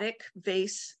and Attic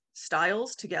vase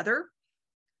styles together.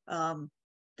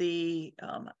 The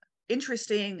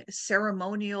interesting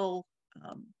ceremonial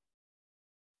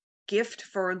gift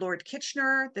for Lord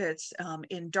Kitchener that's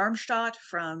in Darmstadt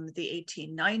from the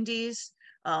 1890s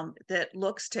that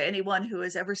looks, to anyone who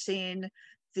has ever seen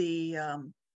the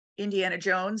Indiana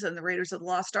Jones and the Raiders of the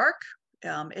Lost Ark,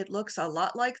 it looks a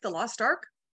lot like the Lost Ark.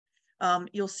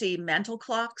 You'll see mantle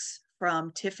clocks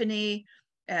from Tiffany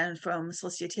and from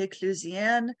Société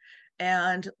Clusienne.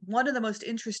 And one of the most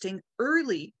interesting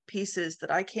early pieces that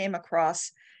I came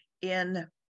across in,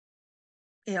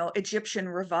 Egyptian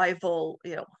revival,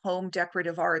 home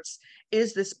decorative arts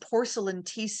is this porcelain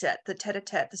tea set, the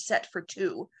tete-a-tete, the set for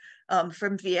two,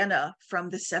 from Vienna from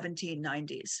the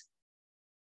 1790s.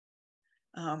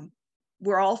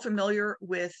 We're all familiar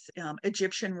with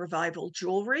Egyptian revival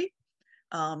jewelry.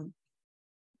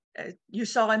 You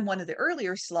saw in one of the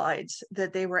earlier slides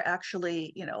that they were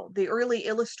actually, the early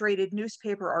illustrated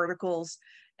newspaper articles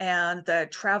and the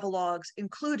travelogues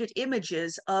included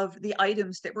images of the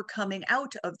items that were coming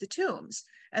out of the tombs.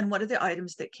 And one of the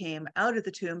items that came out of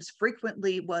the tombs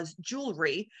frequently was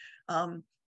jewelry.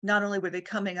 Not only were they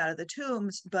coming out of the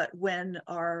tombs, but when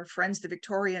our friends, the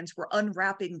Victorians, were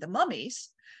unwrapping the mummies,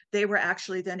 they were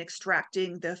actually then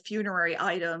extracting the funerary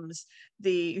items,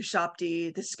 the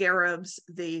ushabti, the scarabs,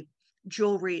 the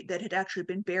jewelry that had actually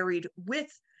been buried with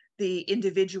the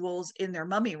individuals in their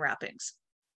mummy wrappings.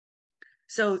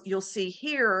 So you'll see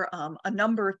here a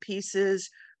number of pieces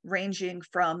ranging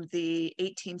from the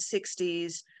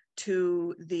 1860s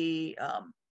to the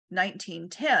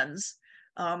 1910s.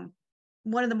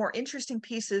 One of the more interesting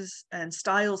pieces and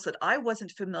styles that I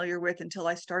wasn't familiar with until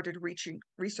I started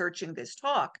researching this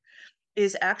talk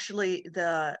is actually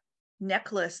the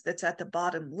necklace that's at the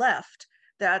bottom left.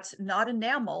 That's not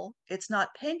enamel, it's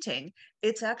not painting,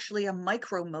 it's actually a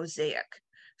micro mosaic.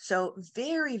 So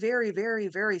very, very, very,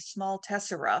 very small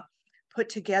tessera put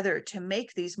together to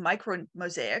make these micro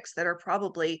mosaics that are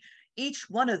probably, each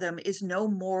one of them is no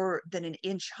more than an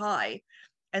inch high.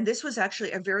 And this was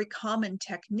actually a very common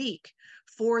technique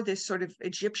for this sort of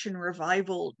Egyptian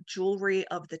revival jewelry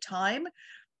of the time,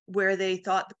 where they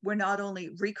thought we're not only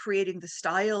recreating the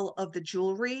style of the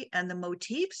jewelry and the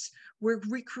motifs, we're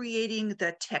recreating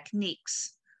the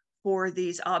techniques for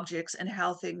these objects and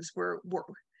how things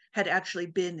had actually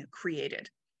been created.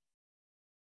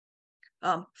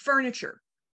 Furniture,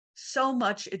 so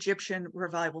much Egyptian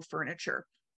revival furniture.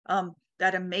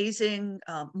 That amazing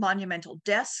monumental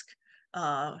desk,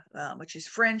 which is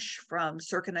French from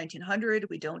circa 1900.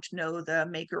 We don't know the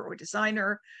maker or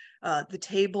designer. The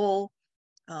table,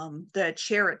 The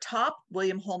chair at top,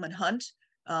 William Holman Hunt,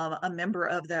 a member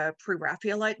of the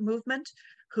Pre-Raphaelite movement,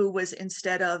 who was,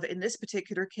 instead of, in this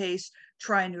particular case,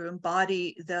 trying to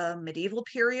embody the medieval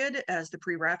period, as the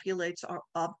Pre-Raphaelites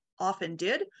often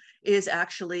did, is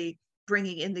actually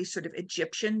bringing in these sort of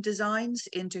Egyptian designs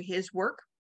into his work,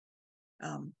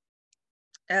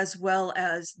 as well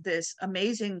as this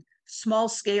amazing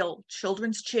small-scale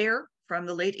children's chair from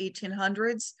the late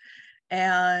 1800s,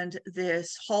 and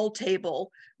this hall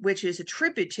table, which is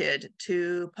attributed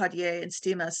to Padier and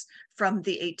Stimas from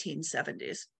the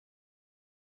 1870s.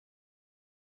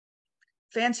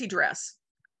 Fancy dress.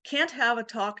 Can't have a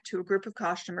talk to a group of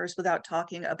costumers without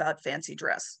talking about fancy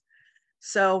dress.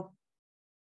 So,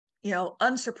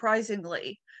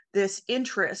 unsurprisingly, this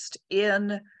interest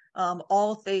in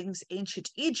all things ancient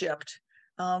Egypt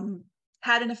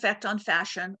had an effect on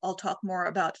fashion. I'll talk more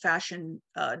about fashion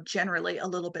generally a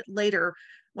little bit later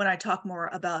when I talk more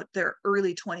about the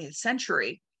early 20th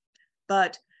century.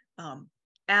 But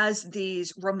as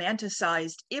these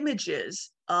romanticized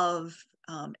images of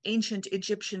ancient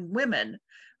Egyptian women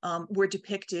were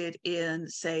depicted in,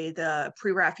 say, the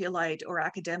Pre-Raphaelite or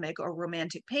academic or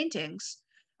romantic paintings,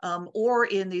 or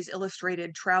in these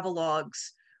illustrated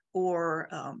travelogues or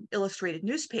illustrated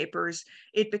newspapers,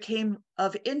 it became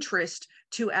of interest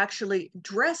to actually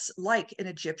dress like an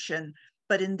Egyptian,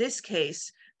 but in this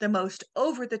case, the most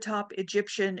over-the-top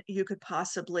Egyptian you could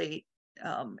possibly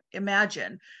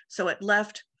imagine. So at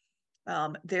left,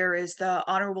 there is the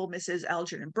Honorable Mrs.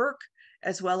 Algernon Burke,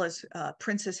 as well as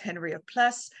Princess Henry of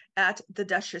Pless at the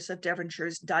Duchess of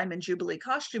Devonshire's Diamond Jubilee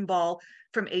Costume Ball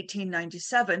from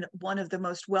 1897, one of the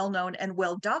most well-known and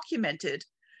well-documented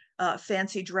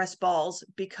fancy dress balls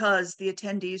because the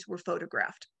attendees were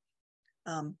photographed.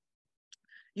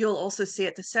 You'll also see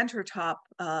at the center top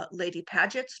Lady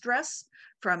Paget's dress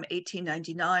from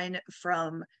 1899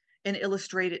 from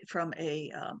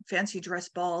a fancy dress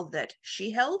ball that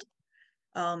she held.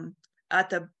 At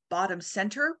the bottom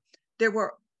center, there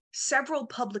were several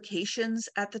publications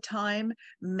at the time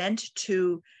meant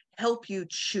to help you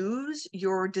choose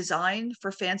your design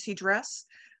for fancy dress.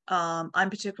 I'm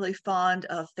particularly fond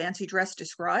of Fancy Dress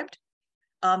Described.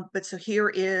 But so here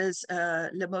is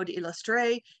Le Mode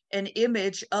Illustré, an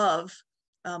image of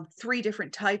 3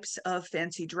 different types of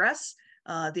fancy dress,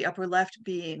 the upper left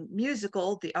being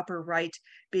musical, the upper right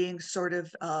being sort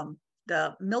of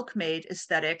the milkmaid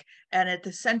aesthetic, and at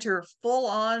the center,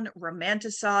 full-on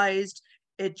romanticized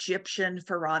Egyptian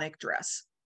pharaonic dress.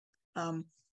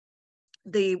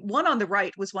 The one on the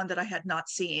right was one that I had not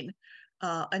seen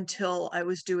until I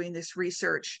was doing this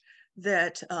research,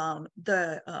 that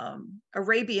the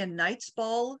Arabian Nights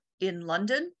Ball in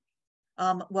London,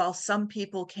 while some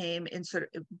people came in sort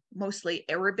of mostly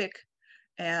Arabic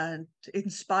and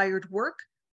inspired work,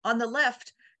 on the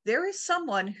left, there is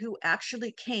someone who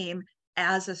actually came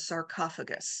as a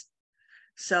sarcophagus.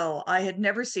 So I had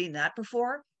never seen that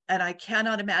before. And I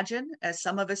cannot imagine, as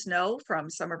some of us know from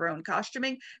some of our own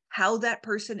costuming, how that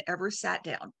person ever sat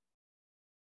down.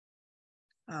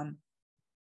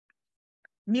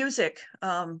 Music,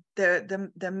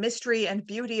 the mystery and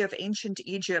beauty of ancient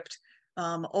Egypt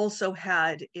also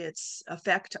had its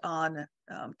effect on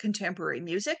contemporary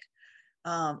music.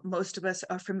 Most of us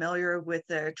are familiar with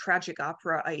the tragic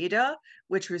opera Aida,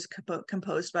 which was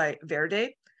composed by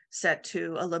Verdi, set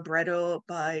to a libretto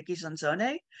by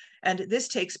Ghizlanzone. And this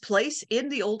takes place in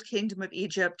the Old Kingdom of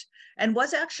Egypt and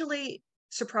was actually,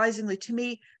 surprisingly to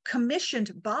me,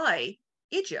 commissioned by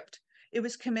Egypt. It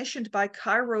was commissioned by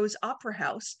Cairo's Opera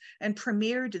House and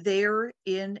premiered there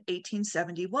in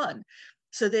 1871.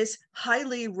 So this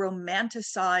highly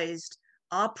romanticized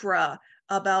opera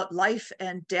about life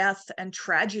and death and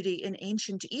tragedy in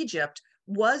ancient Egypt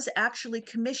was actually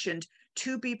commissioned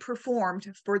to be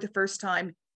performed for the first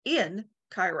time in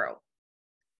Cairo.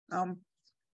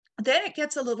 Then it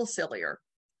gets a little sillier.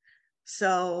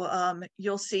 So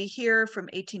you'll see here from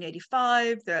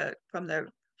 1885, from the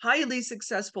highly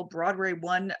successful Broadway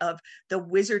one of The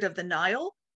Wizard of the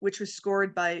Nile, which was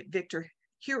scored by Victor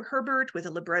Herbert with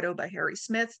a libretto by Harry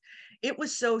Smith. It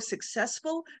was so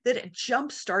successful that it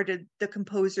jump-started the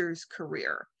composer's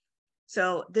career.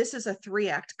 So this is a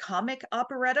 3-act comic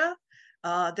operetta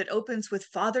that opens with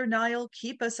Father Nile,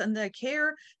 Keep Us in Thy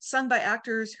Care, sung by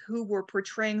actors who were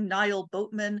portraying Nile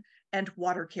boatmen and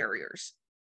water carriers.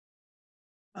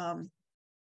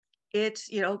 It's,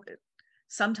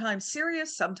 sometimes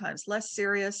serious, sometimes less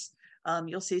serious.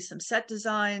 You'll see some set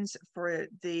designs for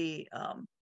the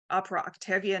opera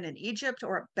Octavian in Egypt,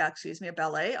 or excuse me, a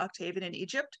ballet Octavian in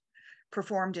Egypt,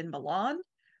 performed in Milan.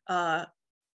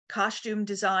 Costume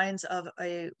designs of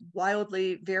a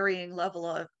wildly varying level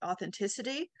of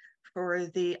authenticity for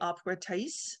the opera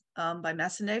Thais by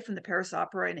Massenet from the Paris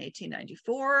Opera in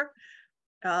 1894.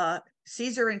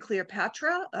 Caesar and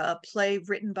Cleopatra, a play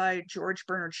written by George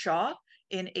Bernard Shaw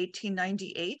in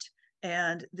 1898.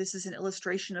 And this is an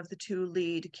illustration of the two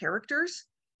lead characters,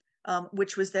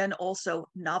 which was then also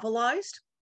novelized.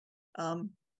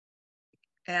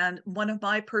 And one of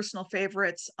my personal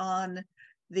favorites on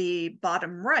the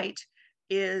bottom right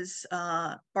is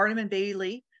Barnum and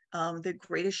Bailey, The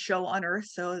Greatest Show on Earth.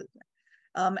 So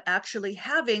actually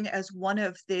having as one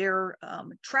of their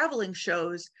traveling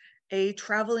shows, a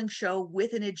traveling show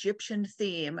with an Egyptian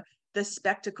theme, The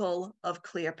Spectacle of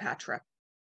Cleopatra.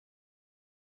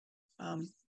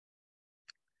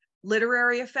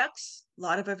 Literary effects,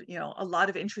 a lot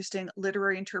of interesting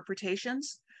literary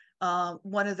interpretations.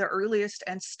 One of the earliest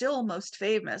and still most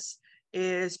famous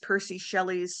is Percy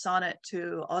Shelley's sonnet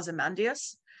to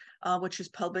Ozymandias, which was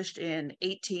published in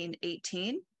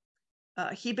 1818.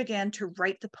 He began to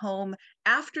write the poem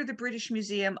after the British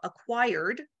Museum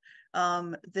acquired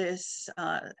this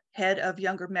head of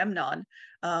younger Memnon,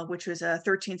 which was a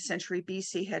 13th century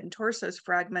BC head and torsos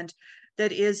fragment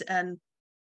that is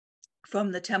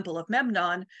from the Temple of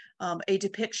Memnon, a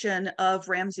depiction of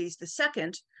Ramses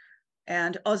II.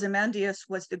 And Ozymandias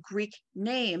was the Greek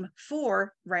name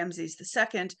for Ramses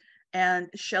II. And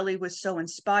Shelley was so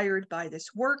inspired by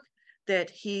this work that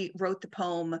he wrote the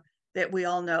poem that we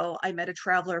all know, I met a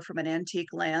traveler from an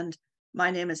antique land. My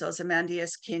name is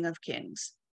Ozymandias, King of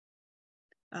Kings.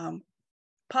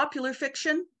 Popular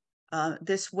fiction,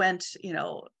 this went,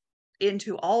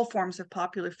 into all forms of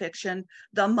popular fiction.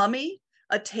 The Mummy,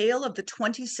 a tale of the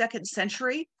 22nd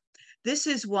century. This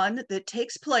is one that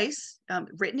takes place,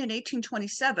 written in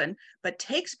 1827, but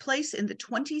takes place in the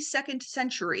 22nd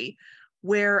century,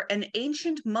 where an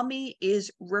ancient mummy is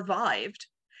revived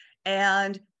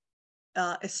and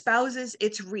espouses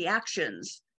its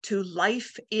reactions to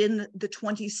life in the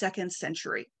 22nd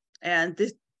century. And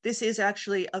this is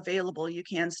actually available. You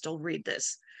can still read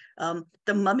this.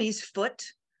 The Mummy's Foot.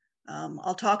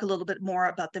 I'll talk a little bit more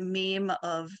about the meme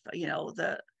of,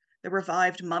 the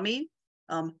revived mummy.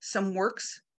 Some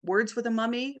works, Words with a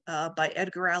Mummy by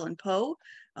Edgar Allan Poe,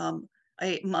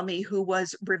 a mummy who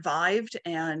was revived,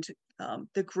 and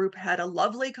the group had a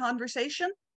lovely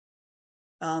conversation.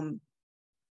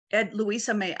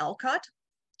 Louisa May Alcott,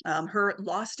 her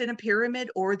Lost in a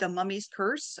Pyramid or The Mummy's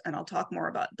Curse, and I'll talk more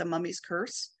about The Mummy's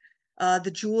Curse.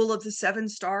 The Jewel of the Seven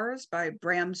Stars by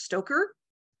Bram Stoker,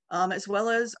 as well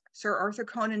as Sir Arthur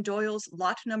Conan Doyle's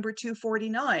Lot Number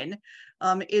 249,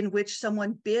 in which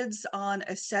someone bids on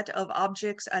a set of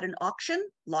objects at an auction,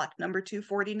 Lot Number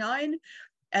 249,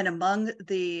 and among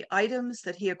the items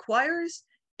that he acquires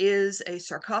is a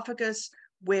sarcophagus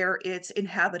where its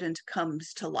inhabitant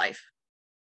comes to life.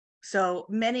 So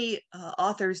many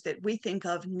authors that we think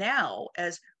of now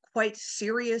as quite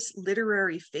serious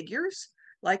literary figures,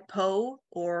 like Poe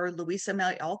or Louisa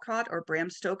May Alcott or Bram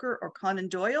Stoker or Conan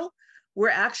Doyle, were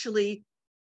actually,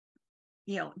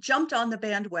 jumped on the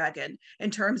bandwagon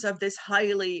in terms of this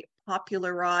highly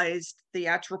popularized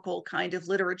theatrical kind of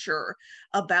literature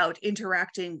about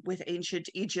interacting with ancient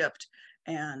Egypt,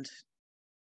 and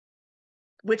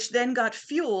which then got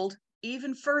fueled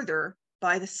even further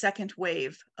by the second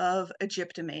wave of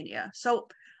Egyptomania. So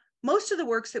most of the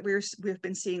works that we've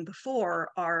been seeing before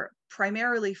are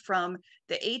primarily from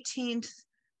the 18th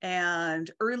and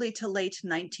early to late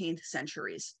 19th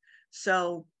centuries.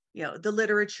 So, the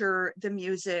literature, the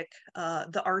music,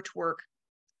 the artwork.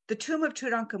 The tomb of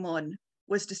Tutankhamun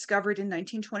was discovered in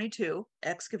 1922,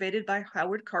 excavated by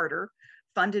Howard Carter,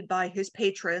 funded by his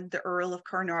patron, the Earl of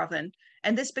Carnarvon,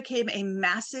 and this became a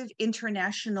massive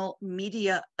international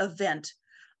media event,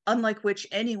 unlike which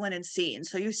anyone had seen.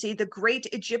 So you see the Great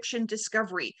Egyptian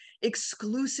Discovery,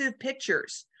 exclusive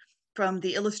pictures from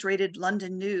the Illustrated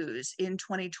London News in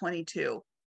 2022.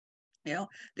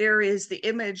 There is the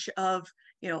image of,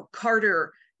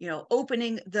 Carter,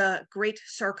 opening the great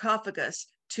sarcophagus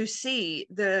to see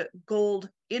the gold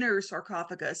inner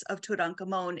sarcophagus of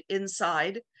Tutankhamun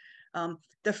inside.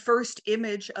 The first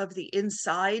image of the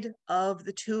inside of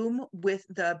the tomb with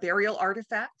the burial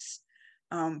artifacts.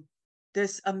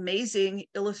 This amazing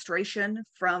illustration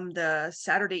from the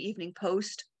Saturday Evening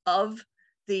Post of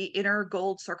the inner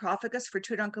gold sarcophagus for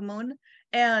Tutankhamun,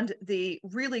 and the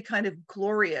really kind of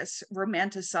glorious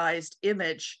romanticized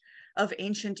image of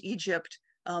ancient Egypt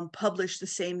published the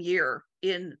same year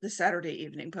in the Saturday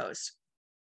Evening Post.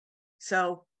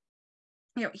 So,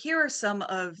 here are some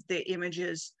of the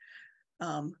images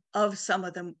of some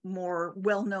of the more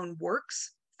well-known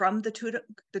works from the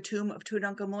tomb of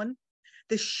Tutankhamun.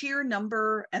 the sheer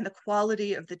number and the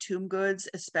quality of the tomb goods,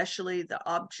 especially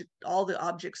all the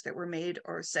objects that were made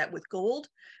or set with gold,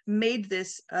 made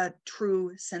this a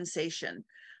true sensation.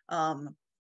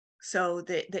 So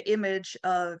the image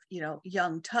of,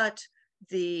 young Tut,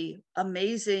 the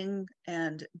amazing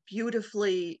and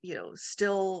beautifully,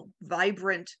 still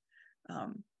vibrant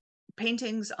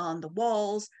paintings on the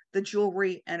walls, the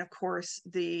jewelry, and of course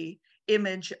the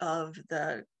image of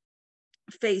the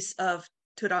face of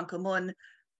Tutankhamun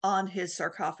on his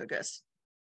sarcophagus.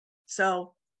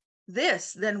 So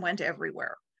this then went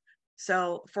everywhere.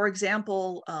 So, for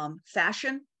example,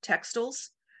 fashion,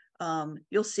 textiles,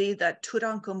 you'll see that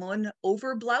Tutankhamun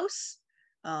overblouse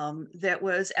that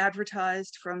was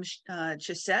advertised from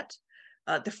Chissette,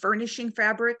 the furnishing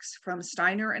fabrics from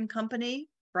Steiner and Company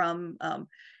from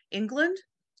England,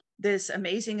 this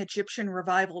amazing Egyptian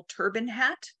revival turban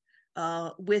hat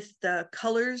with the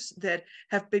colors that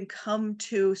have become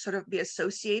to sort of be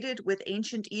associated with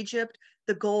ancient Egypt,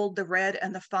 the gold, the red,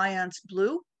 and the faience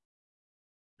blue.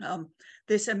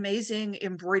 This amazing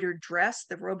embroidered dress,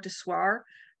 the robe de soir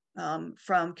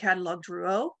from Catalogue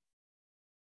Drouot.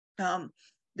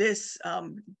 This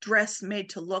dress made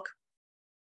to look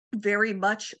very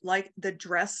much like the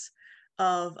dress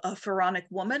of a pharaonic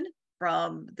woman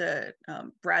from the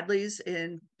Bradleys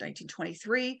in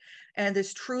 1923, and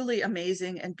this truly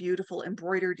amazing and beautiful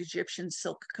embroidered Egyptian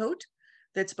silk coat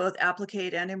that's both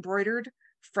appliqued and embroidered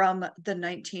from the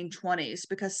 1920s,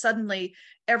 because suddenly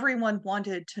everyone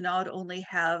wanted to not only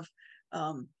have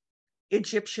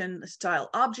Egyptian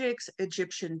style objects,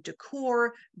 Egyptian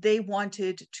decor, they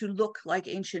wanted to look like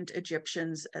ancient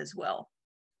Egyptians as well.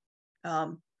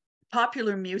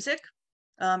 Popular music.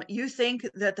 You think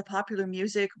that the popular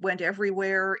music went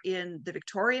everywhere in the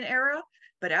Victorian era,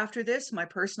 but after this, my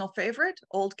personal favorite,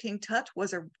 Old King Tut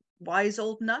was a wise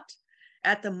old nut.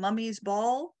 At the Mummy's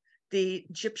Ball, the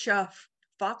Gyptia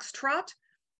Foxtrot,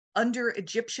 Under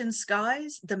Egyptian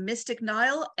Skies, the Mystic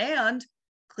Nile, and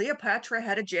Cleopatra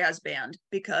had a jazz band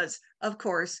because, of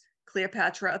course,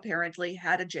 Cleopatra apparently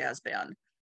had a jazz band.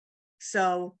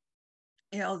 So,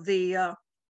 the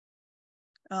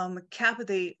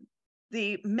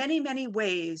many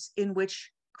ways in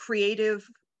which creative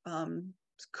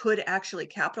could actually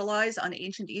capitalize on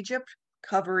ancient Egypt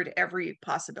covered every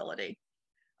possibility.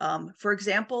 For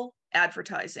example,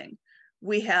 advertising.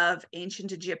 We have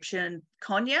ancient Egyptian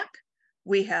cognac,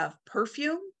 we have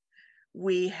perfume,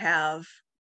 we have,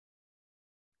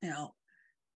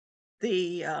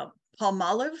 the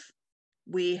Palmolive,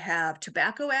 we have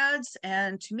tobacco ads,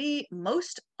 and to me,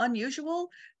 most unusual,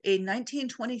 a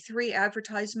 1923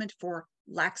 advertisement for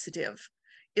laxative,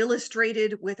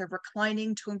 illustrated with a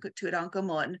reclining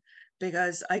Tutankhamun,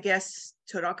 because I guess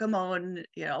Tutankhamun,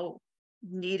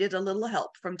 needed a little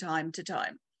help from time to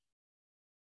time.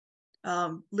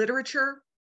 Literature,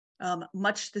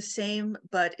 much the same,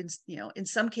 but in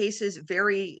some cases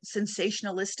very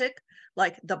sensationalistic,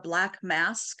 like The Black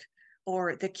Mask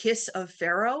or The Kiss of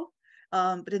Pharaoh.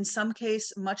 But in some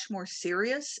case, much more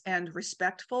serious and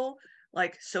respectful,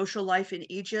 like Social Life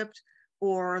in Egypt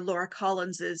or Laura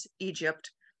Collins's Egypt.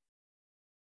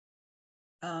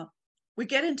 We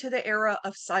get into the era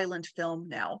of silent film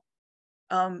now.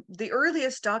 The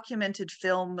earliest documented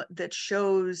film that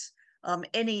shows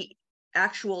any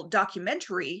actual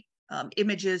documentary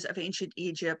images of ancient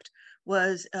Egypt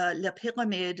was La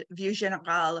Pyramide Vue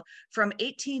Générale from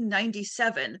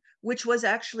 1897, which was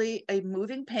actually a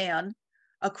moving pan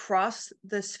across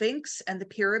the Sphinx and the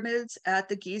pyramids at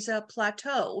the Giza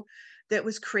Plateau that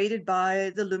was created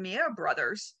by the Lumiere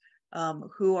brothers,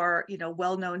 who are,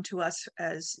 well known to us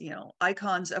as,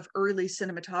 icons of early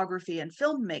cinematography and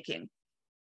filmmaking.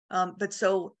 But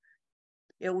so,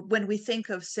 when we think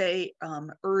of, say,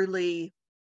 early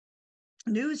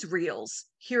newsreels,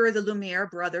 here are the Lumiere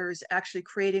brothers actually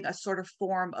creating a sort of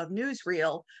form of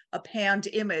newsreel, a panned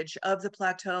image of the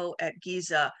plateau at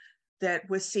Giza that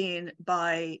was seen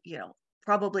by,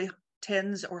 probably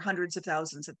tens or hundreds of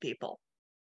thousands of people.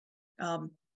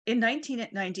 In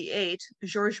 1998,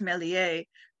 Georges Méliès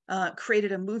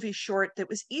created a movie short that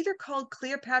was either called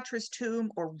Cleopatra's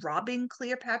Tomb or Robbing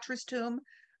Cleopatra's Tomb.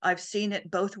 I've seen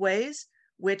it both ways,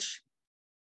 which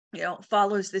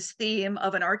follows this theme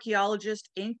of an archaeologist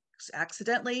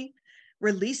accidentally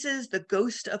releases the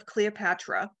ghost of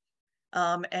Cleopatra.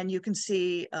 And you can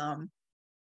see,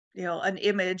 an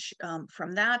image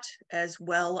from that, as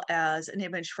well as an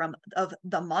image of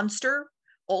the monster,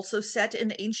 also set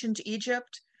in ancient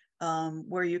Egypt,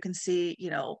 where you can see,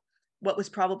 what was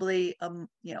probably,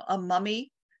 a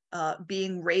mummy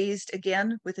being raised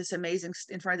again with this amazing,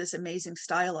 in front of this amazing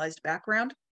stylized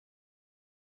background.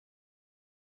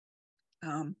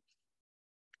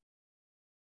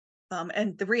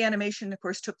 And the reanimation, of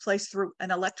course, took place through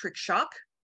an electric shock,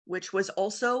 which was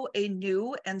also a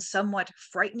new and somewhat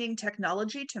frightening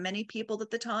technology to many people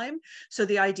at the time. So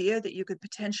the idea that you could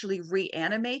potentially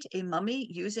reanimate a mummy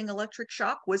using electric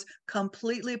shock was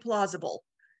completely plausible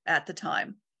at the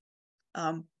time.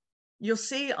 You'll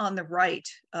see on the right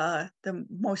the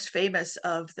most famous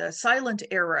of the silent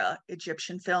era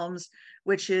Egyptian films,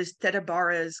 which is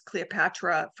Thedabara's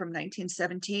Cleopatra from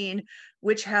 1917,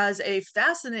 which has a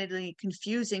fascinatingly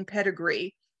confusing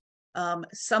pedigree,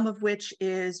 some of which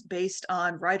is based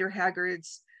on Rider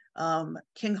Haggard's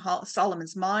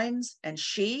Solomon's Mines and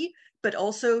She, but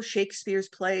also Shakespeare's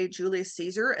play Julius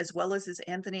Caesar, as well as his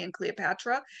Antony and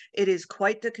Cleopatra. It is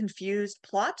quite the confused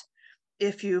plot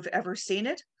if you've ever seen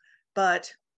it.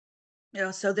 But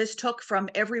so this took from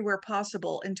everywhere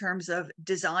possible in terms of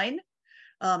design,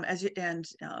 as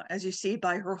you see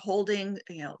by her holding,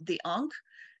 the ankh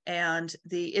and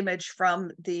the image from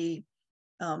the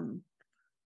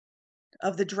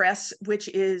of the dress, which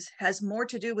has more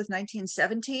to do with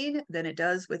 1917 than it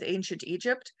does with ancient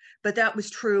Egypt. But that was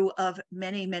true of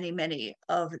many, many, many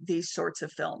of these sorts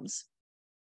of films.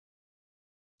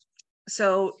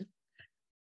 So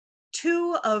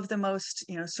two of the most,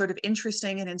 sort of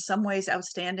interesting and in some ways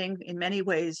outstanding in many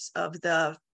ways of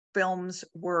the films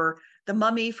were The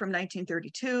Mummy from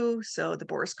 1932, so the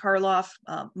Boris Karloff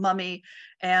Mummy,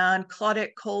 and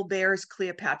Claudette Colbert's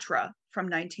Cleopatra from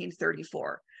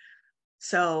 1934.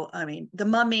 So, I mean, The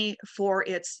Mummy, for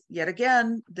its, yet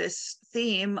again, this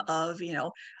theme of,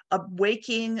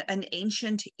 awaking an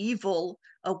ancient evil,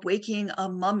 awaking a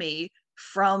mummy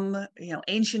from,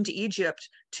 ancient Egypt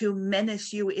to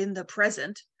menace you in the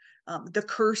present. The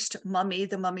cursed mummy,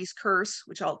 the mummy's curse,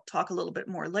 which I'll talk a little bit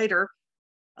more later.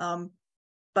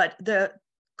 But the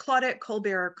Claudette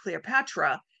Colbert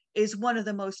Cleopatra is one of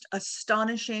the most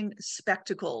astonishing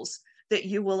spectacles that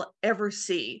you will ever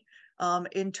see.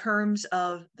 In terms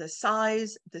of the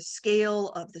size, the scale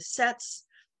of the sets,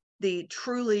 the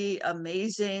truly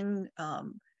amazing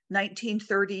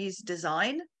 1930s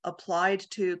design applied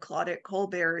to Claudette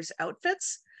Colbert's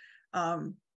outfits.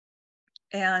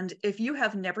 And if you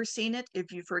have never seen it,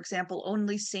 if you, for example,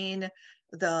 only seen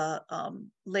the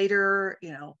later,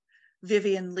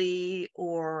 Vivian Leigh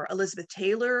or Elizabeth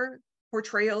Taylor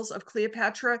portrayals of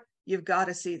Cleopatra, you've got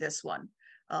to see this one.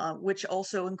 Which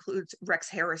also includes Rex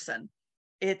Harrison.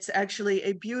 It's actually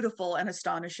a beautiful and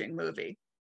astonishing movie.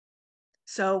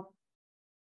 So,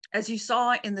 as you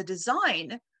saw in the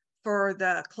design for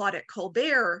the Claudette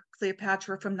Colbert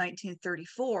Cleopatra from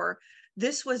 1934,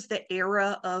 this was the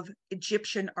era of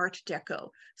Egyptian Art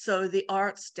Deco. So the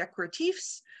arts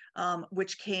décoratifs,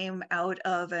 which came out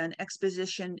of an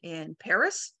exposition in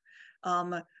Paris,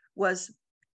 was,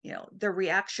 the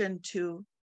reaction to,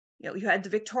 you had the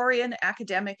Victorian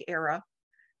academic era,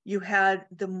 you had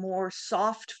the more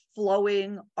soft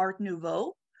flowing Art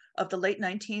Nouveau of the late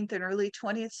 19th and early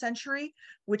 20th century,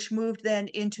 which moved then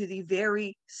into the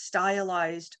very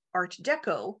stylized Art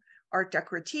Deco, Art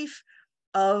Décoratif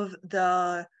of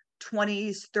the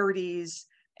 20s, 30s,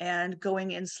 and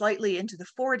going in slightly into the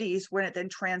 40s, when it then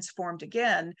transformed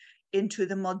again into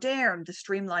the moderne, the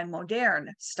streamlined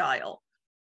moderne style.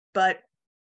 But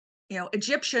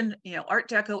Egyptian, Art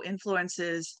Deco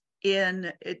influences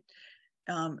in it,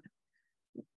 Art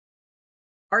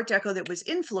Deco that was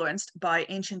influenced by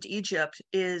ancient Egypt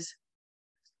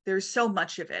there's so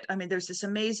much of it. I mean, there's this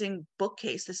amazing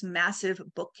bookcase, this massive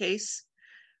bookcase.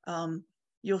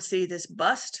 You'll see this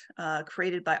bust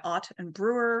created by Ott and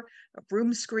Brewer, a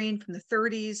room screen from the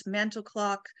 30s, mantel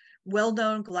clock,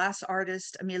 well-known glass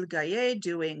artist Emile Gaillet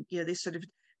doing, these sort of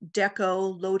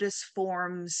deco lotus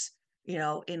forms,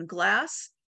 in glass.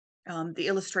 The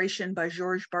illustration by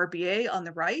Georges Barbier on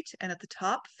the right, and at the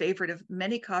top, favorite of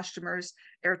many costumers,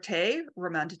 Erte,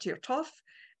 Roman de Tirtoff,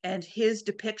 and his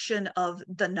depiction of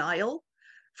the Nile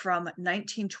from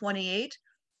 1928.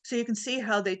 So you can see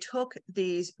how they took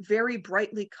these very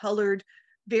brightly colored,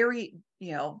 very,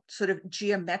 sort of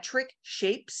geometric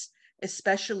shapes,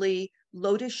 especially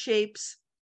lotus shapes,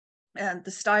 and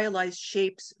the stylized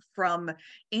shapes from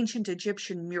ancient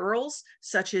Egyptian murals,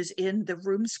 such as in the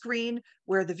room screen,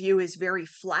 where the view is very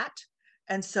flat.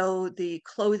 And so the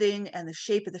clothing and the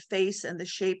shape of the face and the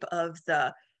shape of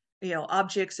the,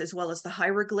 objects, as well as the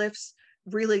hieroglyphs,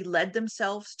 really led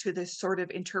themselves to this sort of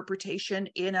interpretation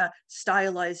in a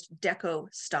stylized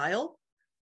deco style.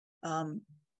 And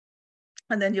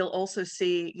then you'll also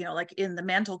see, like in the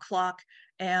mantle clock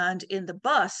and in the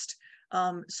bust,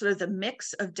 sort of the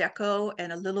mix of deco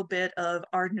and a little bit of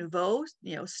Art Nouveau,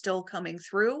 still coming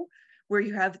through, where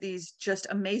you have these just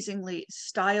amazingly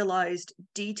stylized,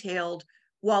 detailed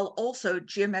while also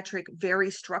geometric, very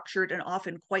structured, and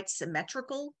often quite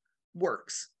symmetrical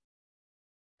works.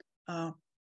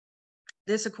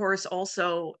 This, of course,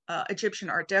 also Egyptian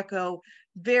Art Deco,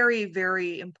 very,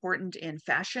 very important in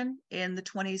fashion in the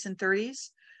 20s and 30s.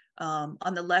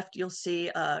 On the left, you'll see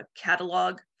a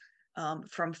catalog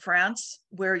from France,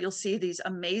 where you'll see these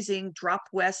amazing drop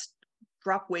waist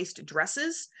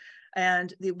dresses,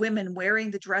 and the women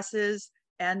wearing the dresses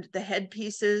and the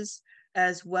headpieces,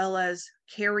 as well as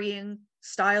carrying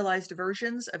stylized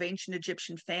versions of ancient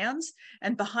Egyptian fans.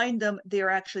 And behind them, they're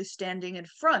actually standing in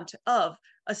front of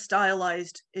a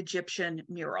stylized Egyptian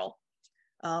mural.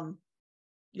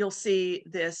 You'll see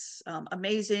this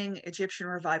amazing Egyptian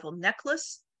revival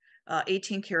necklace,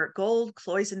 18 karat gold,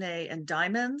 cloisonne, and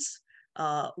diamonds,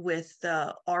 with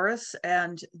the Horus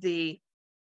and the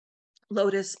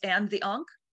lotus and the Ankh.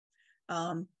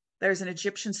 There's an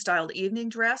Egyptian styled evening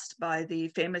dress by the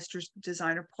famous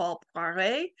designer Paul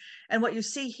Poiret. And what you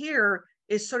see here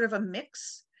is sort of a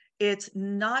mix. It's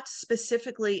not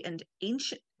specifically an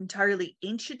entirely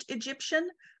ancient Egyptian,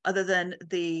 other than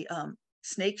the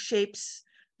snake shapes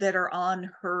that are on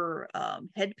her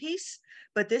headpiece.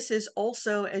 But this is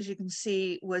also, as you can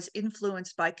see, was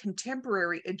influenced by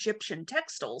contemporary Egyptian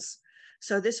textiles.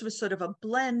 So this was sort of a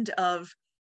blend of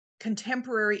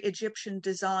contemporary Egyptian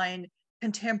design,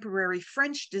 contemporary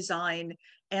French design,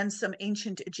 and some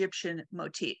ancient Egyptian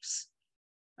motifs.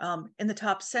 In the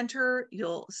top center,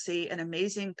 you'll see an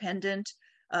amazing pendant,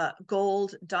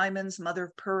 gold, diamonds, mother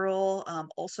of pearl,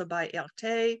 also by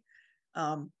Erte.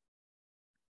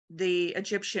 The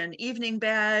Egyptian evening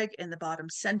bag in the bottom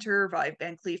center by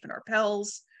Van Cleef and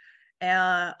Arpels.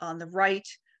 On the right,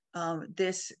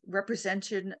 this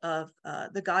representation of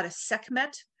the goddess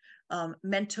Sekhmet,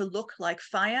 meant to look like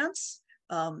faience,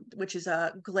 which is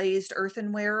a glazed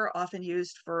earthenware often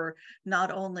used for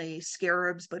not only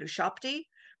scarabs but ushapti,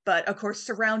 but of course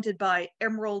surrounded by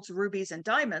emeralds, rubies, and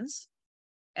diamonds.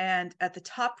 And at the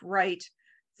top right,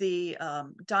 the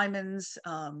diamonds,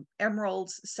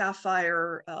 emeralds,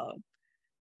 sapphire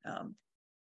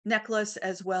necklace,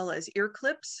 as well as ear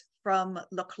clips from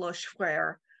La Cloche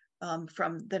Frere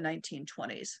from the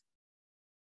 1920s.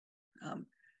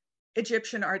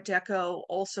 Egyptian Art Deco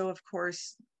also, of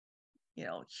course,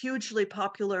 hugely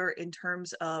popular in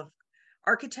terms of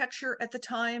architecture at the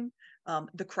time.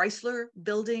 The Chrysler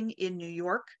Building in New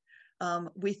York,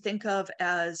 we think of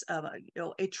as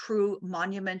a true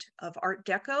monument of Art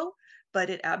Deco, but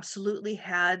it absolutely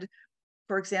had,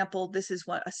 for example, this is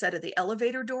a set of the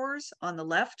elevator doors on the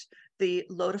left, the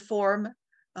lotiform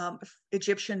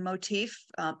Egyptian motif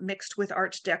mixed with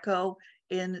Art Deco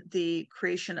in the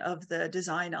creation of the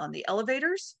design on the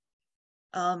elevators.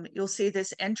 You'll see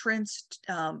this entrance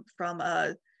from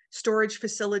a storage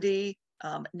facility,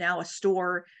 now a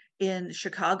store in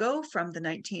Chicago from the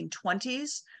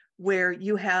 1920s, where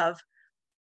you have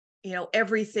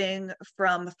everything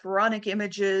from pharaonic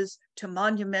images to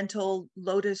monumental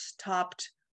lotus-topped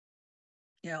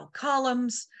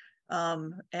columns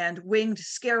and winged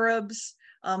scarabs,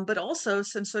 but also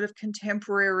some sort of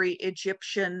contemporary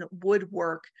Egyptian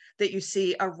woodwork that you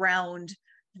see around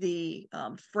the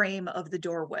frame of the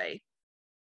doorway.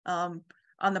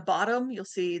 On the bottom, you'll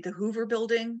see the Hoover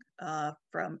Building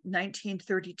from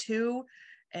 1932,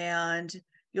 and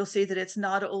you'll see that it's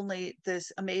not only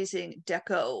this amazing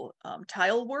deco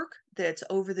tile work that's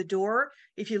over the door.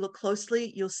 If you look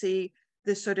closely, you'll see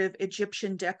this sort of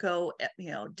Egyptian deco,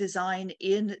 design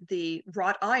in the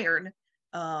wrought iron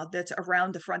that's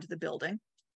around the front of the building.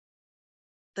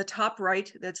 The top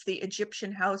right, that's the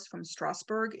Egyptian house from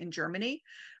Strasbourg in Germany,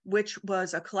 which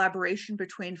was a collaboration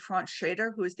between Franz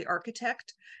Schrader, who is the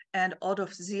architect, and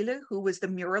Adolf Ziele, who was the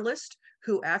muralist,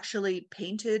 who actually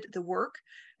painted the work.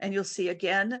 And you'll see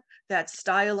again that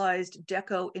stylized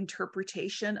deco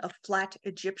interpretation of flat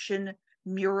Egyptian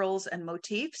murals and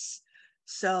motifs.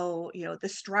 So, the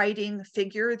striding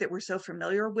figure that we're so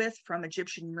familiar with from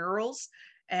Egyptian murals,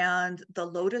 and the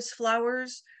lotus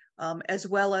flowers, as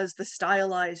well as the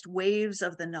stylized waves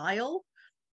of the Nile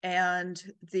and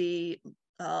the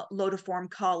lotiform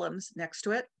columns next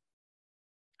to it.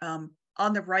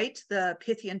 On the right, the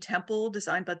Pythian Temple,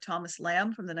 designed by Thomas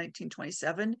Lamb from the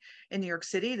 1927 in New York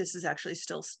City. This is actually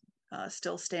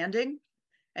still standing.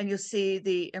 And you'll see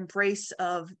the embrace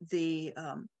of the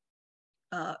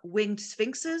winged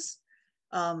sphinxes,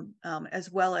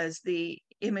 as well as the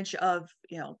image of,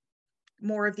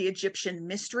 more of the Egyptian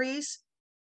mysteries,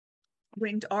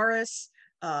 winged Horus,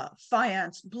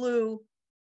 faience blue,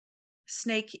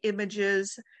 snake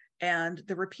images, and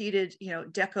the repeated,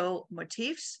 deco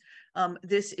motifs.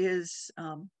 This is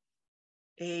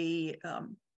a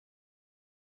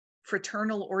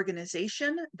fraternal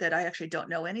organization that I actually don't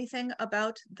know anything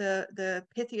about the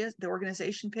Pythias, the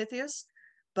organization Pythias,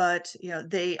 but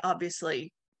they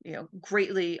obviously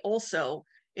greatly also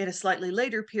in a slightly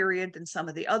later period than some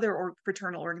of the other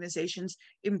fraternal organizations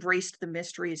embraced the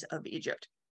mysteries of Egypt.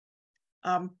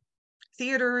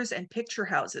 Theaters and picture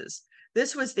houses.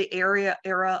 This was the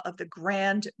era of the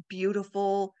grand,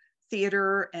 beautiful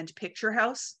theater and picture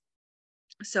house.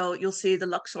 So you'll see the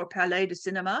Luxor Palais de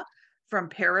Cinema from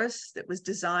Paris that was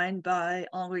designed by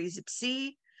Henri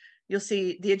Zipsy. You'll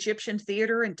see the Egyptian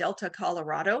Theater in Delta,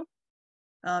 Colorado,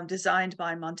 designed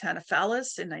by Montana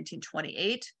Fallis in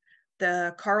 1928.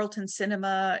 The Carlton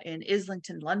Cinema in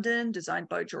Islington, London, designed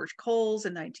by George Coles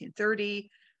in 1930.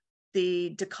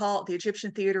 The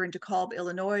Egyptian Theater in DeKalb,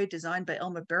 Illinois, designed by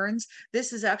Elma Burns.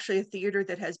 This is actually a theater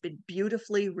that has been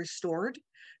beautifully restored.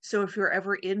 So if you're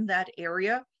ever in that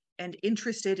area and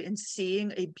interested in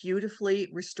seeing a beautifully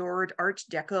restored Art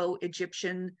Deco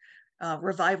Egyptian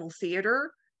revival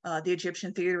theater, the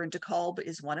Egyptian Theater in DeKalb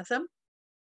is one of them.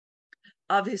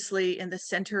 Obviously, in the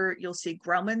center, you'll see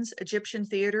Grauman's Egyptian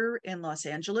Theater in Los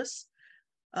Angeles.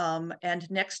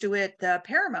 And next to it, the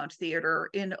Paramount Theater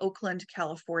in Oakland,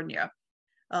 California.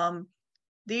 Some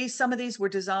of these were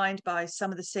designed by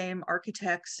some of the same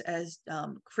architects as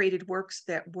created works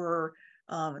that were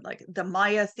like the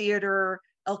Maya Theater,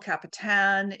 El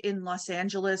Capitan in Los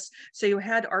Angeles. So you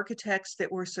had architects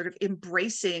that were sort of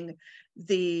embracing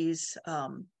these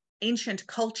ancient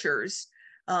cultures.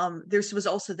 This was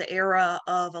also the era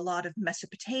of a lot of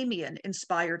Mesopotamian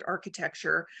inspired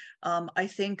architecture. I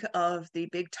think of the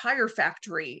big tire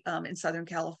factory in Southern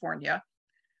California.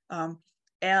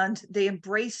 And they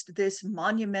embraced this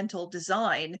monumental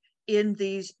design in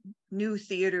these new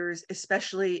theaters,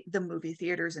 especially the movie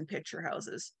theaters and picture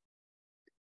houses.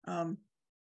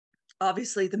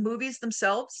 Obviously, the movies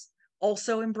themselves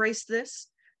also embraced this.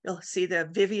 You'll see the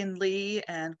Vivian Leigh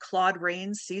and Claude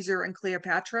Rains, Caesar and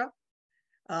Cleopatra.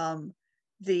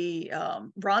 The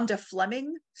Rhonda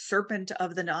Fleming, Serpent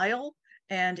of the Nile.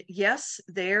 And yes,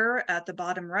 there at the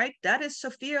bottom right, that is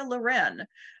Sophia Loren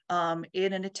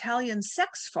in an Italian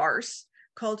sex farce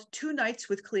called Two Nights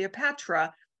with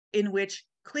Cleopatra, in which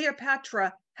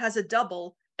Cleopatra has a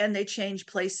double and they change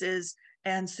places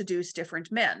and seduce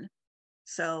different men.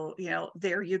 So,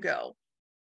 there you go.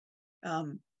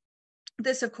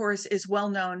 This, of course, is well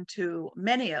known to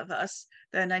many of us,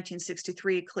 the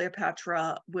 1963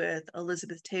 Cleopatra with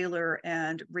Elizabeth Taylor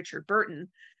and Richard Burton,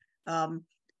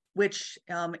 which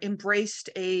embraced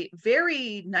a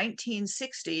very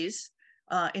 1960s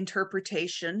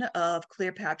interpretation of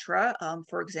Cleopatra,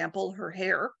 for example, her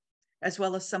hair, as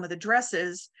well as some of the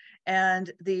dresses,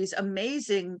 and these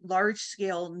amazing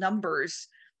large-scale numbers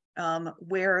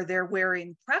where they're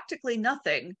wearing practically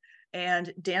nothing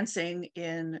and dancing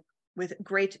with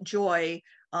great joy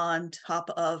on top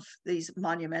of these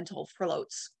monumental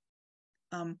floats.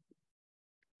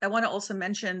 I want to also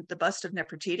mention the bust of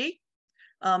Nefertiti.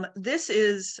 This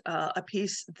is a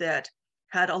piece that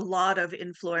had a lot of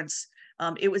influence.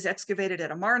 It was excavated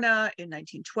at Amarna in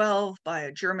 1912 by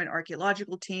a German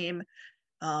archaeological team.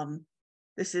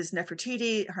 This is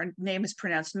Nefertiti. Her name is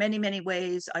pronounced many, many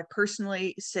ways. I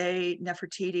personally say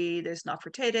Nefertiti. There's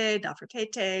Nefertete,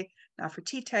 Nefertete,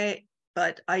 Nefertite,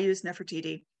 but I use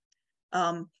Nefertiti.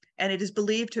 And it is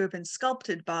believed to have been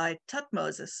sculpted by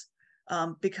Thutmose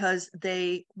because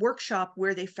they workshop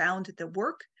where they found the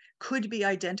work could be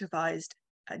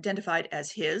identified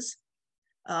as his.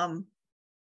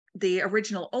 The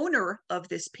original owner of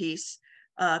this piece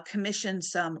commissioned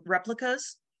some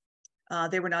replicas.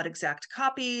 They were not exact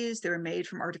copies. They were made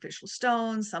from artificial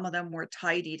stones. Some of them were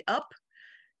tidied up.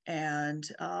 And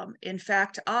in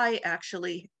fact, I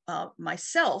actually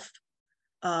myself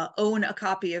own a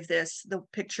copy of this. The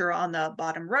picture on the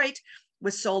bottom right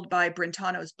was sold by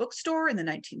Brentano's bookstore in the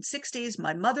 1960s.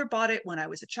 My mother bought it when I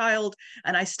was a child,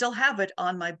 and I still have it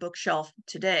on my bookshelf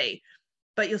today.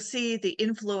 But you'll see the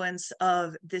influence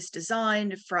of this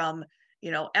design from,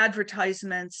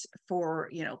 advertisements for,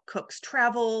 Cook's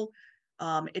Travel,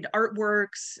 in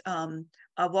artworks,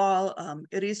 Awal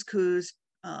Iriscu's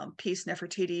piece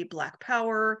Nefertiti, Black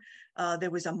Power.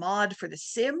 There was a mod for The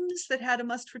Sims that had a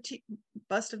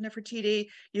bust of Nefertiti.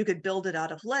 You could build it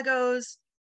out of Legos.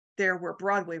 There were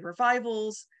Broadway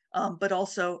revivals, but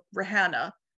also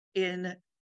Rihanna in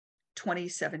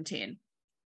 2017.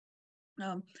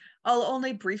 I'll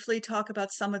only briefly talk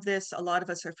about some of this. A lot of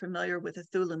us are familiar with the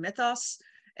Cthulhu mythos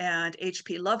and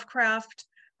H.P. Lovecraft.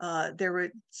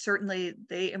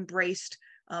 They embraced,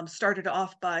 started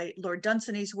off by Lord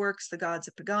Dunsany's works, The Gods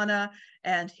of Pagana,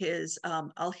 and his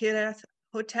Alhireth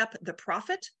Hotep the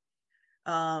Prophet.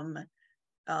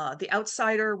 The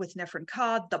Outsider with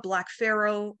Neferkad, The Black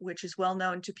Pharaoh, which is well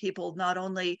known to people not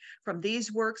only from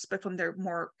these works, but from their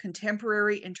more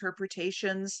contemporary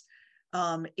interpretations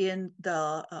in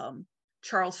the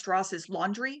Charles Stross's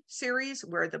Laundry series,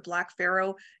 where the Black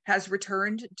Pharaoh has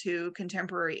returned to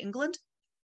contemporary England.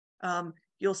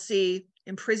 You'll see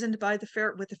Imprisoned by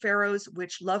with the Pharaohs,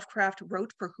 which Lovecraft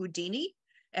wrote for Houdini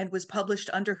and was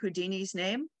published under Houdini's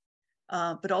name,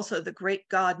 but also The Great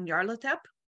God Nyarlathotep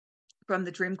from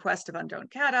the Dream Quest of Unknown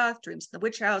Kadath, Dreams in the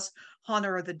Witch House,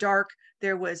 Honor of the Dark.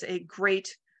 There was a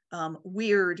great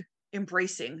weird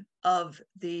embracing of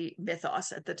the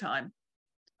mythos at the time.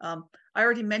 I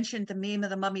already mentioned the meme of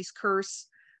the mummy's curse,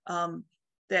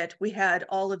 that we had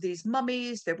all of these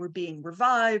mummies that were being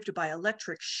revived by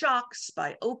electric shocks,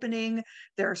 by opening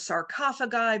their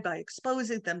sarcophagi, by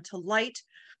exposing them to light.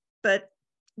 But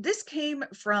this came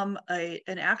from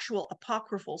an actual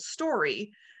apocryphal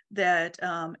story that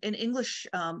an English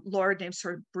lord named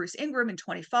Sir Bruce Ingram in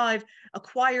 25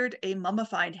 acquired a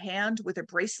mummified hand with a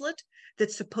bracelet that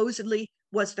supposedly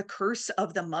was the curse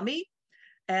of the mummy.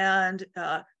 And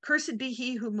cursed be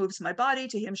he who moves my body,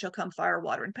 to him shall come fire,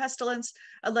 water, and pestilence.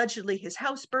 Allegedly, his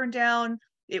house burned down,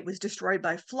 it was destroyed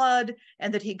by flood,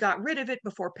 and that he got rid of it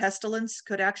before pestilence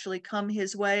could actually come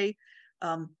his way.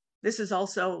 This is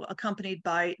also accompanied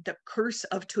by the curse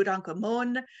of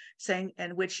Tutankhamun, saying,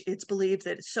 in which it's believed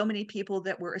that so many people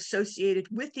that were associated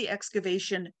with the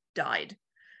excavation died.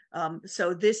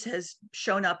 So this has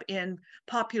shown up in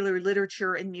popular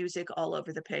literature and music all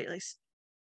over the place.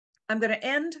 I'm going to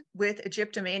end with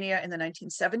Egyptomania in the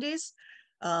 1970s.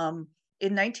 In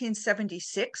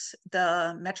 1976,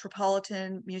 the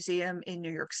Metropolitan Museum in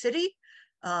New York City,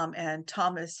 and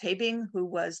Thomas Habing, who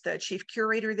was the chief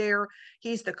curator there,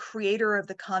 he's the creator of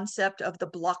the concept of the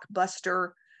blockbuster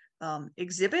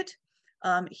exhibit.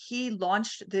 He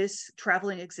launched this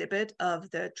traveling exhibit of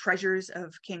the treasures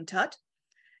of King Tut,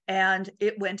 and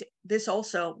this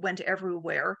also went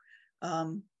everywhere.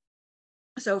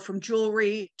 So from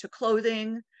jewelry to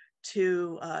clothing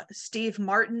to Steve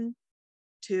Martin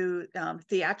to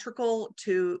theatrical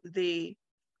to the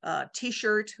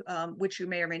t-shirt, which you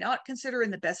may or may not consider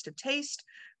in the best of taste.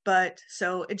 But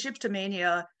so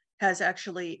Egyptomania has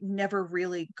actually never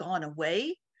really gone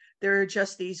away. There are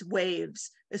just these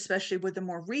waves, especially with the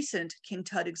more recent King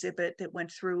Tut exhibit that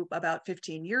went through about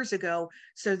 15 years ago.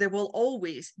 So there will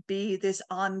always be this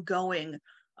ongoing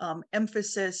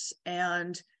emphasis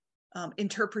and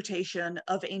interpretation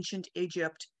of ancient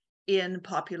Egypt in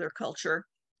popular culture.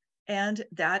 And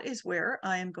that is where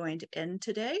I am going to end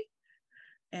today.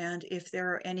 And if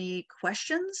there are any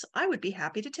questions, I would be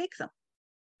happy to take them.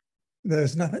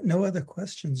 There's no other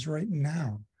questions right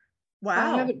now.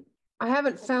 Wow. I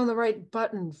haven't found the right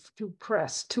button to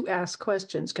press to ask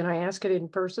questions. Can I ask it in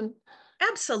person?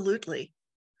 Absolutely.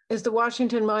 Is the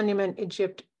Washington Monument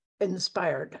Egypt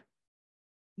inspired?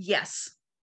 Yes,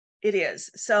 it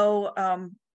is. So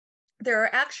there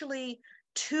are actually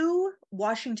 2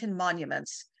 Washington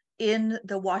monuments in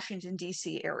the Washington,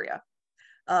 D.C. area.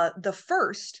 The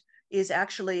first is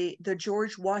actually the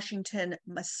George Washington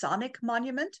Masonic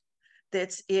Monument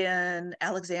that's in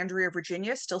Alexandria,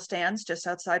 Virginia, still stands just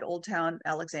outside Old Town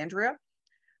Alexandria.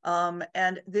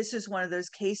 And this is one of those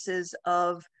cases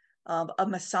of a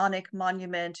Masonic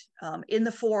monument in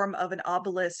the form of an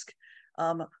obelisk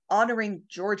honoring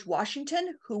George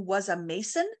Washington, who was a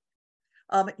Mason,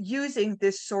 using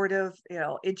this sort of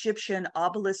Egyptian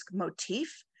obelisk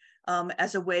motif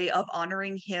as a way of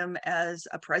honoring him as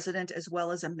a president as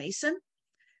well as a Mason.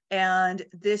 And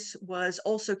this was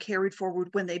also carried forward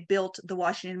when they built the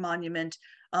Washington Monument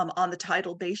on the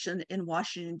tidal basin in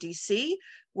Washington, D.C.,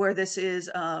 where this is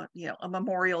a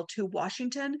memorial to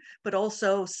Washington, but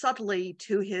also subtly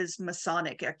to his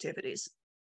Masonic activities.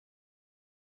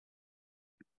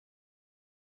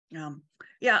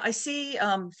 Yeah, I see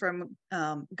from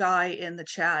Guy in the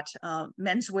chat,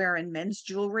 menswear and men's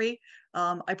jewelry.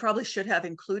 I probably should have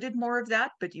included more of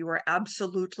that, but you are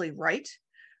absolutely right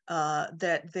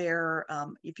that there,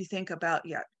 if you think about,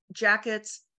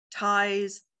 jackets,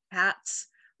 ties, hats,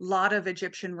 a lot of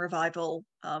Egyptian revival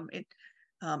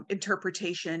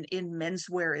interpretation in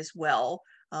menswear as well.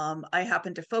 I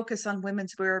happen to focus on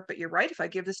women's wear, but you're right. If I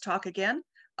give this talk again,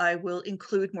 I will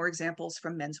include more examples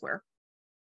from menswear.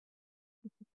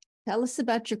 Tell us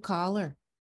about your collar.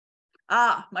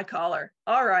 Ah, my collar.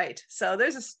 All right. So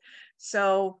there's a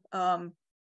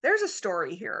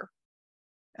story here.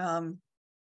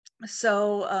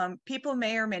 People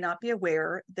may or may not be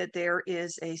aware that there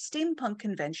is a steampunk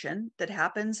convention that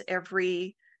happens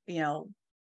every,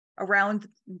 around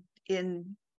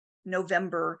in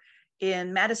November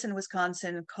in Madison,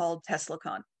 Wisconsin, called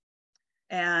TeslaCon.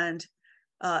 And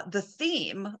the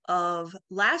theme of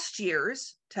last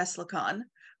year's TeslaCon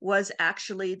was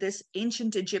actually this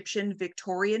ancient Egyptian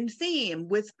Victorian theme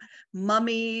with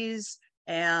mummies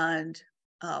and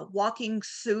walking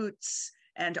suits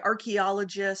and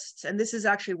archaeologists. And this is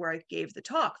actually where I gave the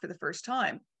talk for the first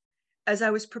time. As I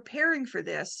was preparing for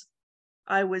this,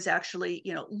 I was actually,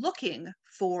 looking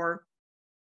for,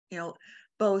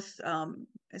 both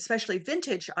especially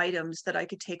vintage items that I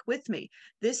could take with me.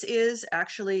 This is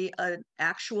actually an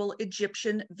actual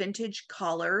Egyptian vintage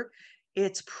collar.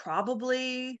 It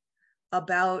probably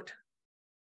dates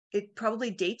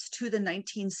to the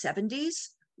 1970s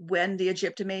when the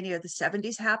Egyptomania of the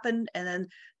 70s happened, and then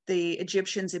the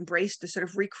Egyptians embraced the sort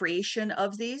of recreation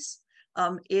of these.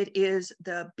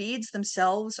 The beads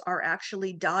themselves are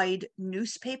actually dyed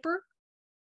newspaper.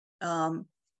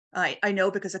 I know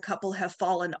because a couple have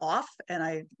fallen off and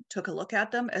I took a look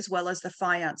at them, as well as the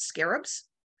faience scarabs.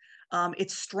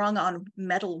 It's strung on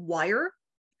metal wire,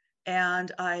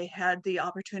 and I had the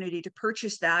opportunity to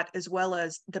purchase that as well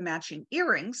as the matching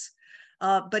earrings,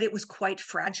 but it was quite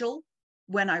fragile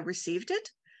when I received it.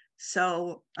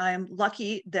 So I'm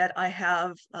lucky that I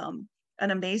have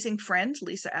an amazing friend,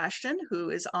 Lisa Ashton, who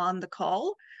is on the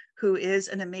call, who is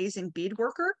an amazing bead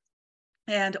worker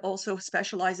and also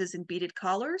specializes in beaded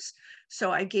collars.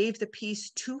 So I gave the piece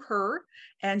to her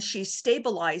and she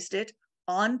stabilized it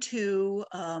onto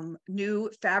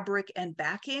new fabric and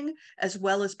backing, as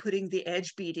well as putting the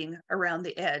edge beading around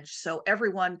the edge. So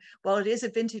everyone, while it is a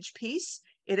vintage piece,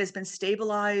 it has been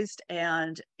stabilized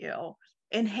and,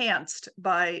 enhanced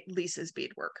by Lisa's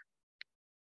beadwork.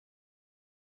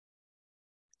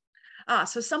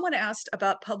 So someone asked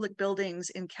about public buildings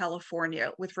in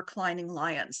California with reclining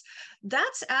lions.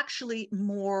 That's actually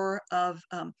more of,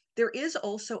 there is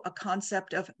also a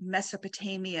concept of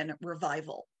Mesopotamian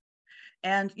revival.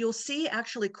 And you'll see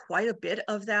actually quite a bit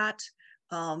of that,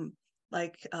 the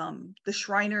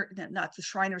Shriner, not the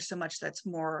Shriner so much, that's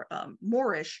more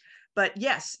Moorish, but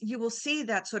yes, you will see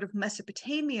that sort of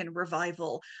Mesopotamian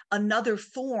revival, another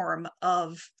form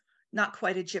of not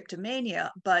quite Egyptomania,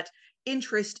 but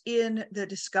interest in the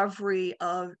discovery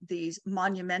of these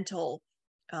monumental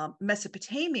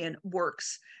Mesopotamian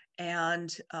works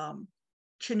and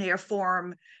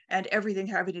cuneiform and everything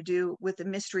having to do with the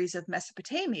mysteries of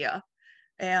Mesopotamia.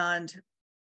 And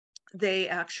they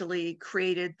actually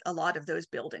created a lot of those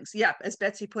buildings. Yeah, as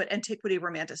Betsy put, antiquity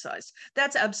romanticized.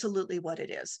 That's absolutely what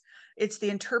it is. It's the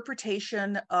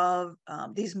interpretation of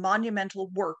these monumental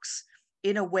works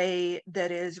in a way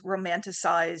that is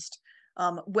romanticized,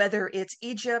 whether it's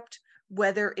Egypt,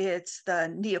 whether it's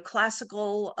the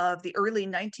neoclassical of the early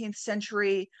 19th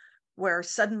century, where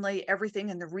suddenly everything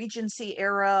in the Regency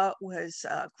era was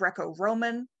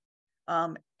Greco-Roman,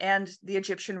 and the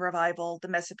Egyptian revival, the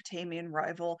Mesopotamian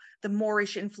revival, the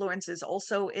Moorish influences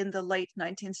also in the late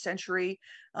 19th century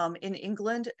in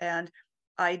England. And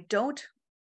I don't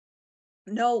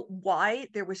know why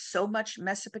there was so much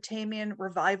Mesopotamian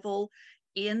revival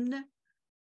in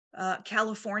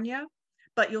California,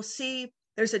 but you'll see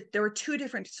there are two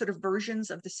different sort of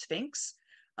versions of the Sphinx.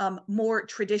 More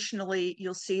traditionally,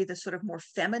 you'll see the sort of more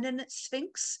feminine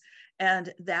Sphinx,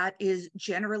 and that is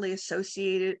generally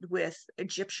associated with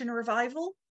Egyptian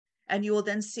revival. And you will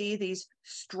then see these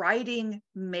striding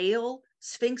male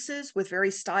sphinxes with very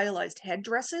stylized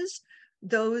headdresses.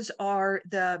 Those are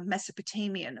the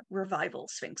Mesopotamian revival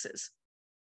sphinxes.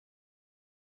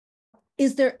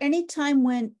 Is there any time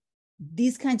when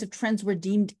these kinds of trends were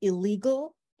deemed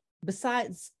illegal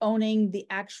besides owning the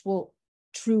actual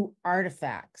true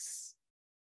artifacts?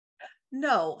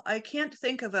 No, I can't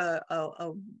think of a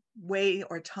way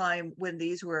or time when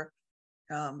these were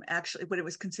actually, when it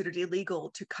was considered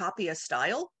illegal to copy a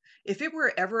style. If it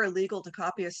were ever illegal to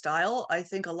copy a style, I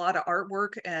think a lot of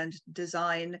artwork and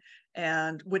design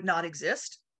would not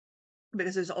exist,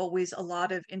 because there's always a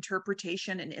lot of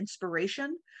interpretation and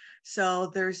inspiration. So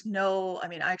there's no,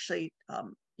 I actually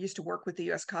used to work with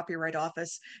the US Copyright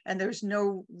Office, and there's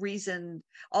no reason,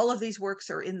 all of these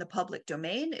works are in the public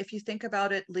domain if you think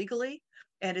about it legally,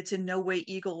 and it's in no way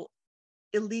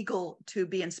illegal to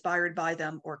be inspired by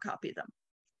them or copy them.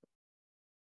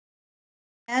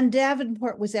 And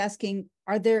Davenport was asking,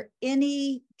 are there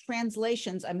any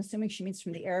translations, I'm assuming she means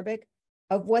from the Arabic,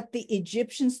 of what the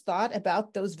Egyptians thought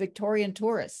about those Victorian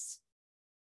tourists?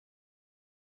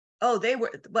 Oh, they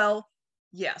were, well,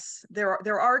 yes,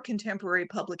 there are contemporary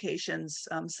publications,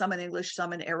 some in English,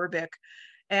 some in Arabic,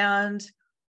 and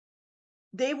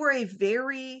they were a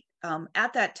very,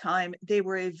 at that time, they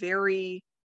were a very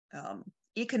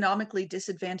economically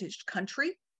disadvantaged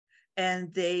country.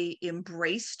 and they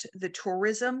embraced the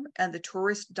tourism and the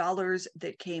tourist dollars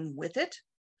that came with it.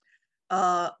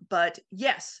 But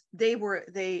yes,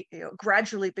 they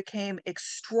gradually became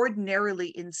extraordinarily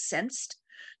incensed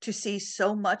to see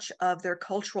so much of their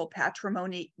cultural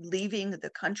patrimony leaving the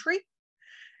country.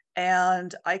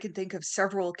 And I can think of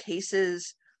several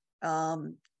cases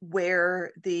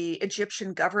where the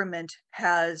Egyptian government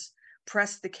has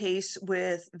pressed the case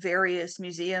with various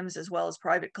museums as well as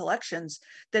private collections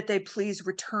that they please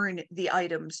return the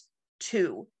items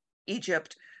to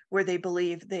Egypt where they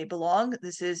believe they belong.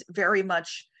 This is very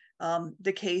much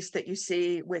the case that you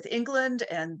see with England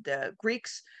and the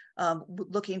Greeks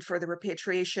looking for the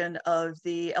repatriation of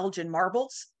the Elgin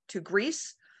marbles to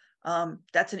Greece.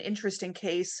 That's an interesting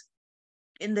case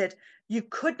in that you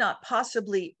could not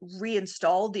possibly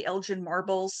reinstall the Elgin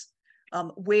marbles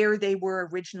where they were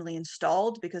originally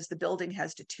installed because the building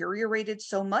has deteriorated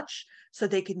so much, so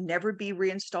they could never be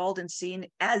reinstalled and seen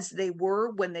as they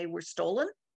were when they were stolen.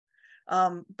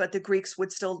 But the Greeks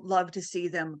would still love to see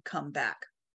them come back.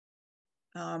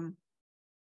 To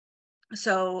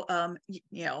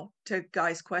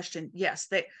Guy's question, yes,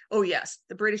 the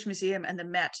British Museum and the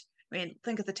Met. I mean,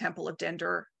 think of the Temple of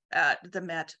Denver at the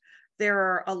Met. There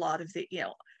are a lot of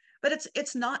but it's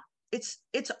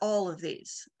all of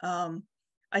these.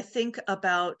 I think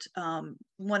about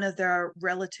one of the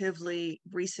relatively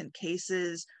recent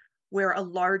cases where a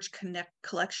large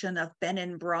collection of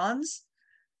Benin bronze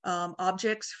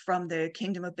objects from the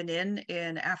Kingdom of Benin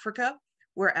in Africa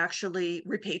were actually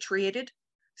repatriated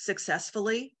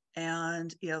successfully.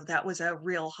 And, that was a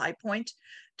real high point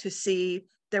to see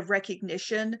the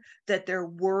recognition that there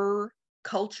were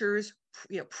cultures,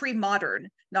 pre-modern,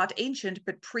 not ancient,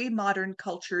 but pre-modern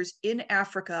cultures in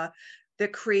Africa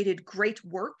that created great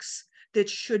works that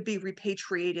should be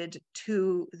repatriated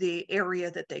to the area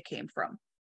that they came from.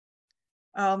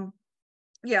 The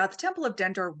Temple of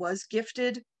Denver was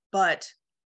gifted, but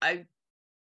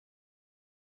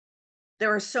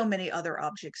there are so many other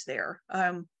objects there.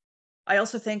 I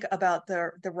also think about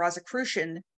the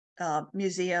Rosicrucian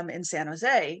Museum in San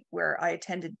Jose, where I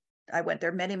went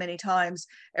there many, many times.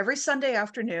 Every Sunday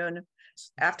afternoon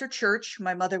after church,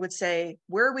 my mother would say,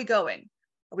 "Where are we going?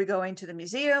 Are we going to the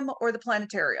museum or the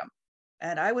planetarium?"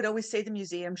 And I would always say the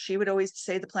museum. She would always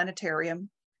say the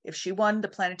planetarium. If she won, the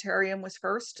planetarium was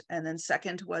first, and then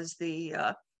second was the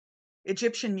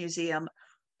Egyptian Museum.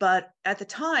 But at the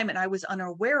time, and I was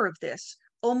unaware of this,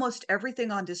 almost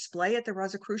everything on display at the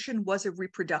Rosicrucian was a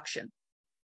reproduction.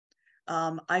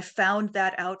 I found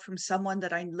that out from someone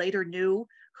that I later knew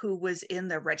who was in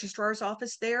the registrar's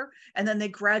office there. And then they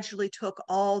gradually took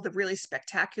all the really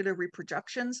spectacular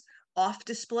reproductions off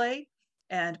display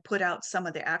and put out some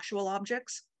of the actual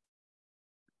objects.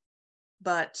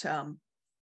 But,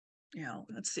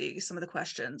 let's see some of the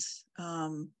questions.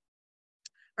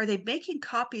 Are they making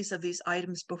copies of these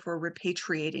items before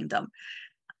repatriating them?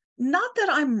 Not that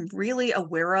I'm really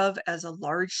aware of as a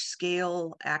large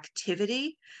scale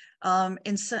activity.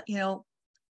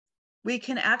 We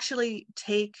can actually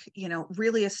take,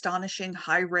 really astonishing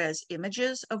high-res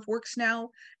images of works now,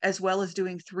 as well as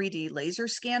doing 3D laser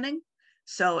scanning.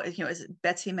 So, as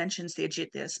Betsy mentions,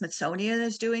 the Smithsonian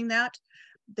is doing that.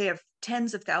 They have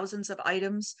tens of thousands of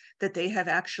items that they have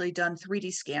actually done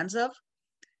 3D scans of.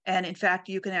 And in fact,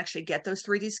 you can actually get those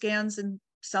 3D scans in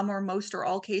some or most or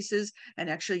all cases and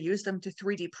actually use them to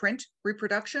 3D print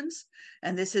reproductions.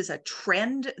 And this is a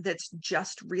trend that's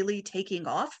just really taking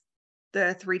off,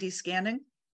 the 3D scanning.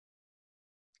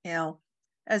 And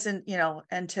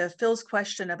to Phil's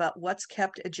question about what's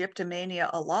kept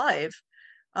Egyptomania alive,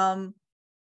 I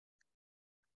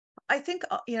think,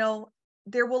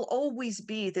 there will always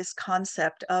be this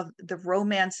concept of the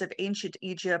romance of ancient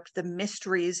Egypt, the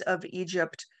mysteries of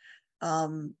Egypt,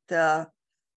 the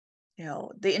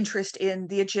interest in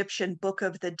the Egyptian Book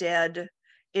of the Dead,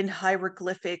 in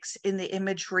hieroglyphics, in the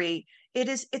imagery.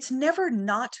 It's never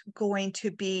not going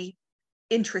to be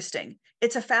interesting.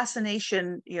 It's a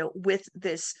fascination, with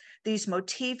these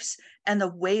motifs and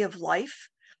the way of life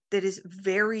that is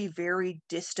very, very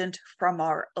distant from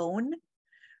our own,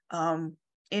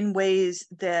 in ways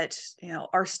that,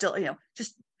 are still,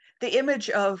 just the image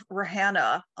of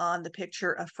Rihanna on the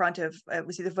picture up front of, it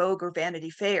was either Vogue or Vanity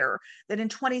Fair, that in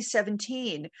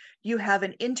 2017, you have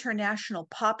an international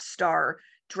pop star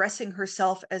dressing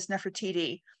herself as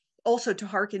Nefertiti, also to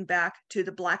harken back to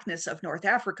the Blackness of North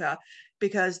Africa,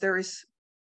 because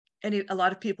a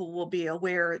lot of people will be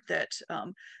aware that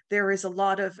there is a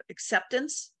lot of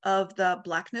acceptance of the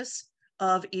Blackness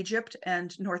of Egypt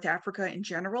and North Africa in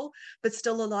general, but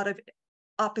still a lot of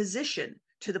opposition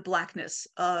to the Blackness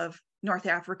of North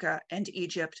Africa and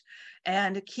Egypt.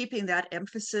 And keeping that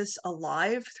emphasis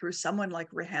alive through someone like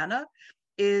Rihanna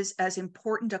is as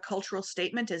important a cultural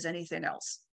statement as anything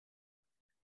else.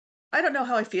 I don't know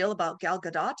how I feel about Gal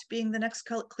Gadot being the next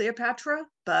Cleopatra,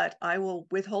 but I will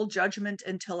withhold judgment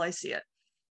until I see it.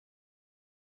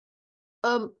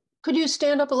 Could you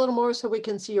stand up a little more so we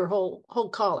can see your whole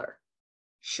collar?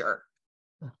 Sure.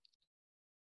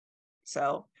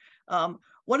 So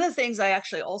one of the things I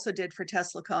actually also did for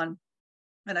TeslaCon,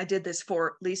 and I did this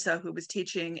for Lisa, who was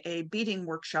teaching a beading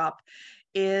workshop,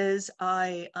 is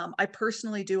I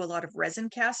personally do a lot of resin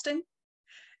casting,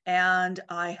 and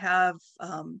I have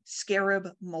scarab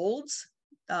molds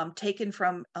taken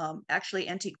from actually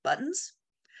antique buttons,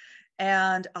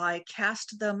 and I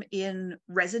cast them in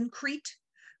resincrete,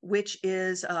 which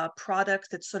is a product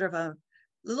that's sort of a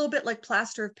little bit like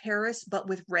plaster of Paris, but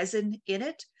with resin in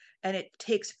it, and it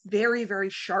takes very, very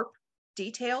sharp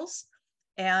details.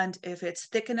 And if it's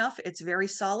thick enough, it's very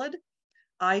solid.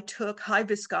 I took high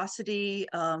viscosity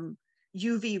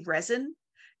UV resin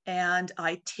and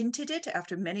I tinted it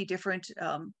after many different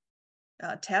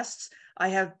tests. I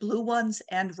have blue ones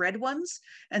and red ones.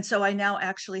 And so I now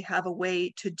actually have a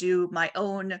way to do my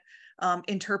own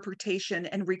interpretation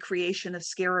and recreation of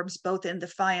scarabs, both in the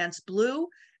faience blue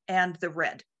and the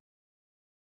red.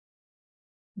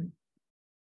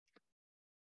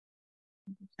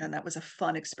 And that was a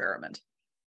fun experiment.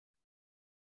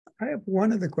 I have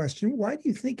one other question. Why do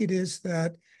you think it is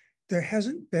that there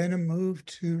hasn't been a move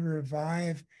to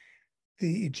revive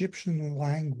the Egyptian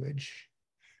language,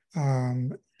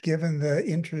 given the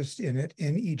interest in it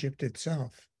in Egypt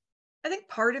itself? I think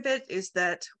part of it is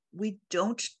that we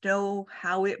don't know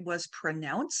how it was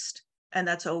pronounced, and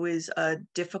that's always a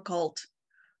difficult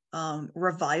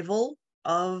revival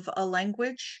of a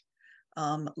language,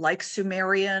 like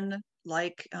Sumerian,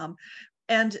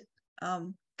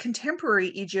 contemporary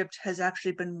Egypt has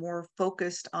actually been more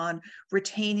focused on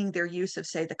retaining their use of,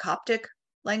 say, the Coptic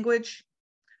language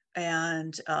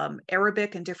and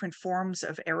Arabic and different forms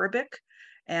of Arabic.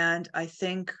 And I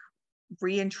think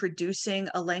reintroducing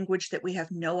a language that we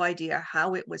have no idea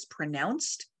how it was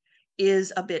pronounced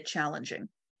is a bit challenging.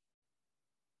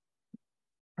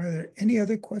 Are there any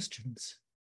other questions?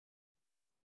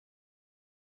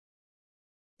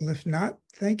 Well, if not,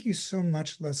 thank you so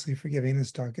much, Leslie, for giving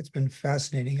this talk. It's been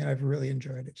fascinating and I've really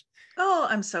enjoyed it. Oh,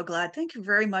 I'm so glad. Thank you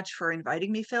very much for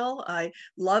inviting me, Phil. I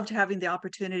loved having the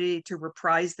opportunity to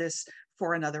reprise this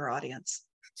for another audience.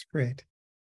 That's great.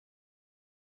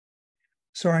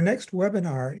 So our next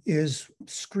webinar is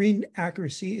Screen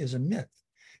Accuracy is a Myth,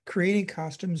 Creating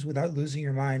Costumes Without Losing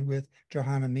Your Mind with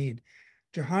Johanna Mead.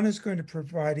 Johanna is going to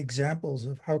provide examples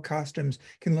of how costumes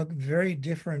can look very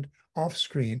different off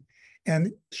screen.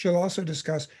 And she'll also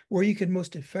discuss where you can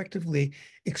most effectively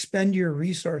expend your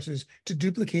resources to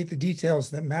duplicate the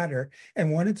details that matter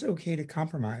and when it's okay to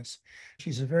compromise.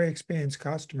 She's a very experienced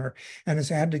costumer and has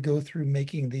had to go through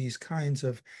making these kinds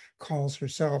of calls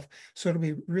herself. So it'll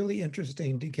be really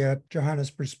interesting to get Johanna's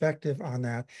perspective on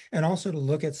that and also to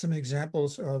look at some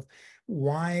examples of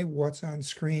why what's on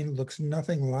screen looks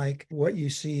nothing like what you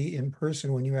see in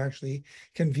person when you actually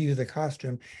can view the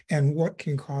costume and what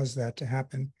can cause that to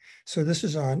happen. So this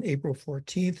is on April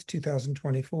 14th,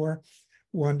 2024,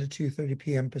 1 to 2:30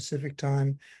 p.m. Pacific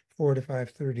time, 4 to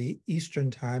 5:30 Eastern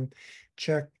time.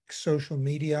 Check social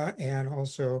media and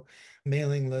also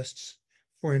mailing lists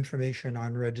for information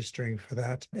on registering for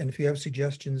that. And if you have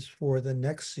suggestions for the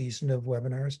next season of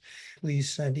webinars,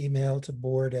 please send email to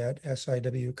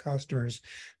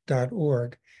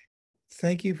board@siwcustomers.org.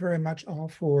 Thank you very much all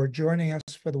for joining us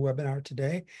for the webinar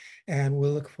today, and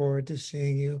we'll look forward to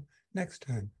seeing you next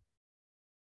time.